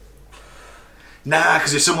board. Nah,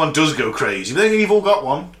 because if someone does go crazy, then you've all got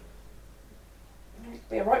one. It'd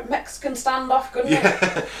be a right Mexican standoff, couldn't it?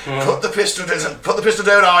 Yeah. Put the pistol down. Put the pistol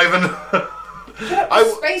down, Ivan. Get up,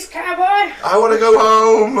 space cowboy! I want to go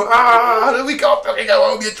home. Ah, we can't fucking go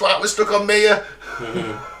home, you twat. We're stuck on me.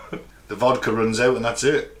 The vodka runs out and that's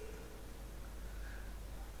it.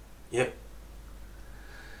 Yep.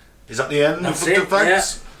 Is that the end? That's of it, the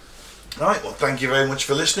facts? Right, well, thank you very much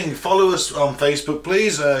for listening. Follow us on Facebook,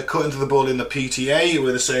 please. Cutting to the Ball in the PTA.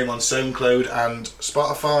 We're the same on SoundCloud and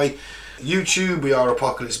Spotify. YouTube, we are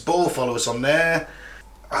Apocalypse Ball. Follow us on there.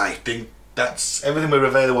 I think that's everything. We're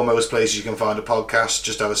available most places you can find a podcast.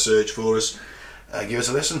 Just have a search for us. Give us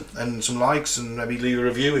a listen and some likes, and maybe leave a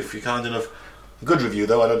review if you're kind enough. A good review,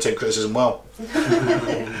 though. I don't take criticism well.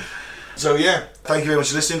 So, yeah, thank you very much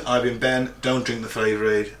for listening. I've been Ben. Don't drink the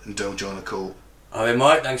Flavour Aid and don't join the cult. I've been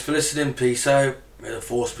Mike. Thanks for listening. Peace out. May the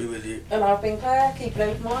force be with you. And I've been Claire. Keep an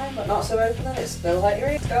open mind, but not so open that it spills out your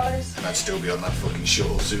ears, guys. And I'd still be on that fucking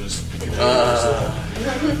shuttle as soon as...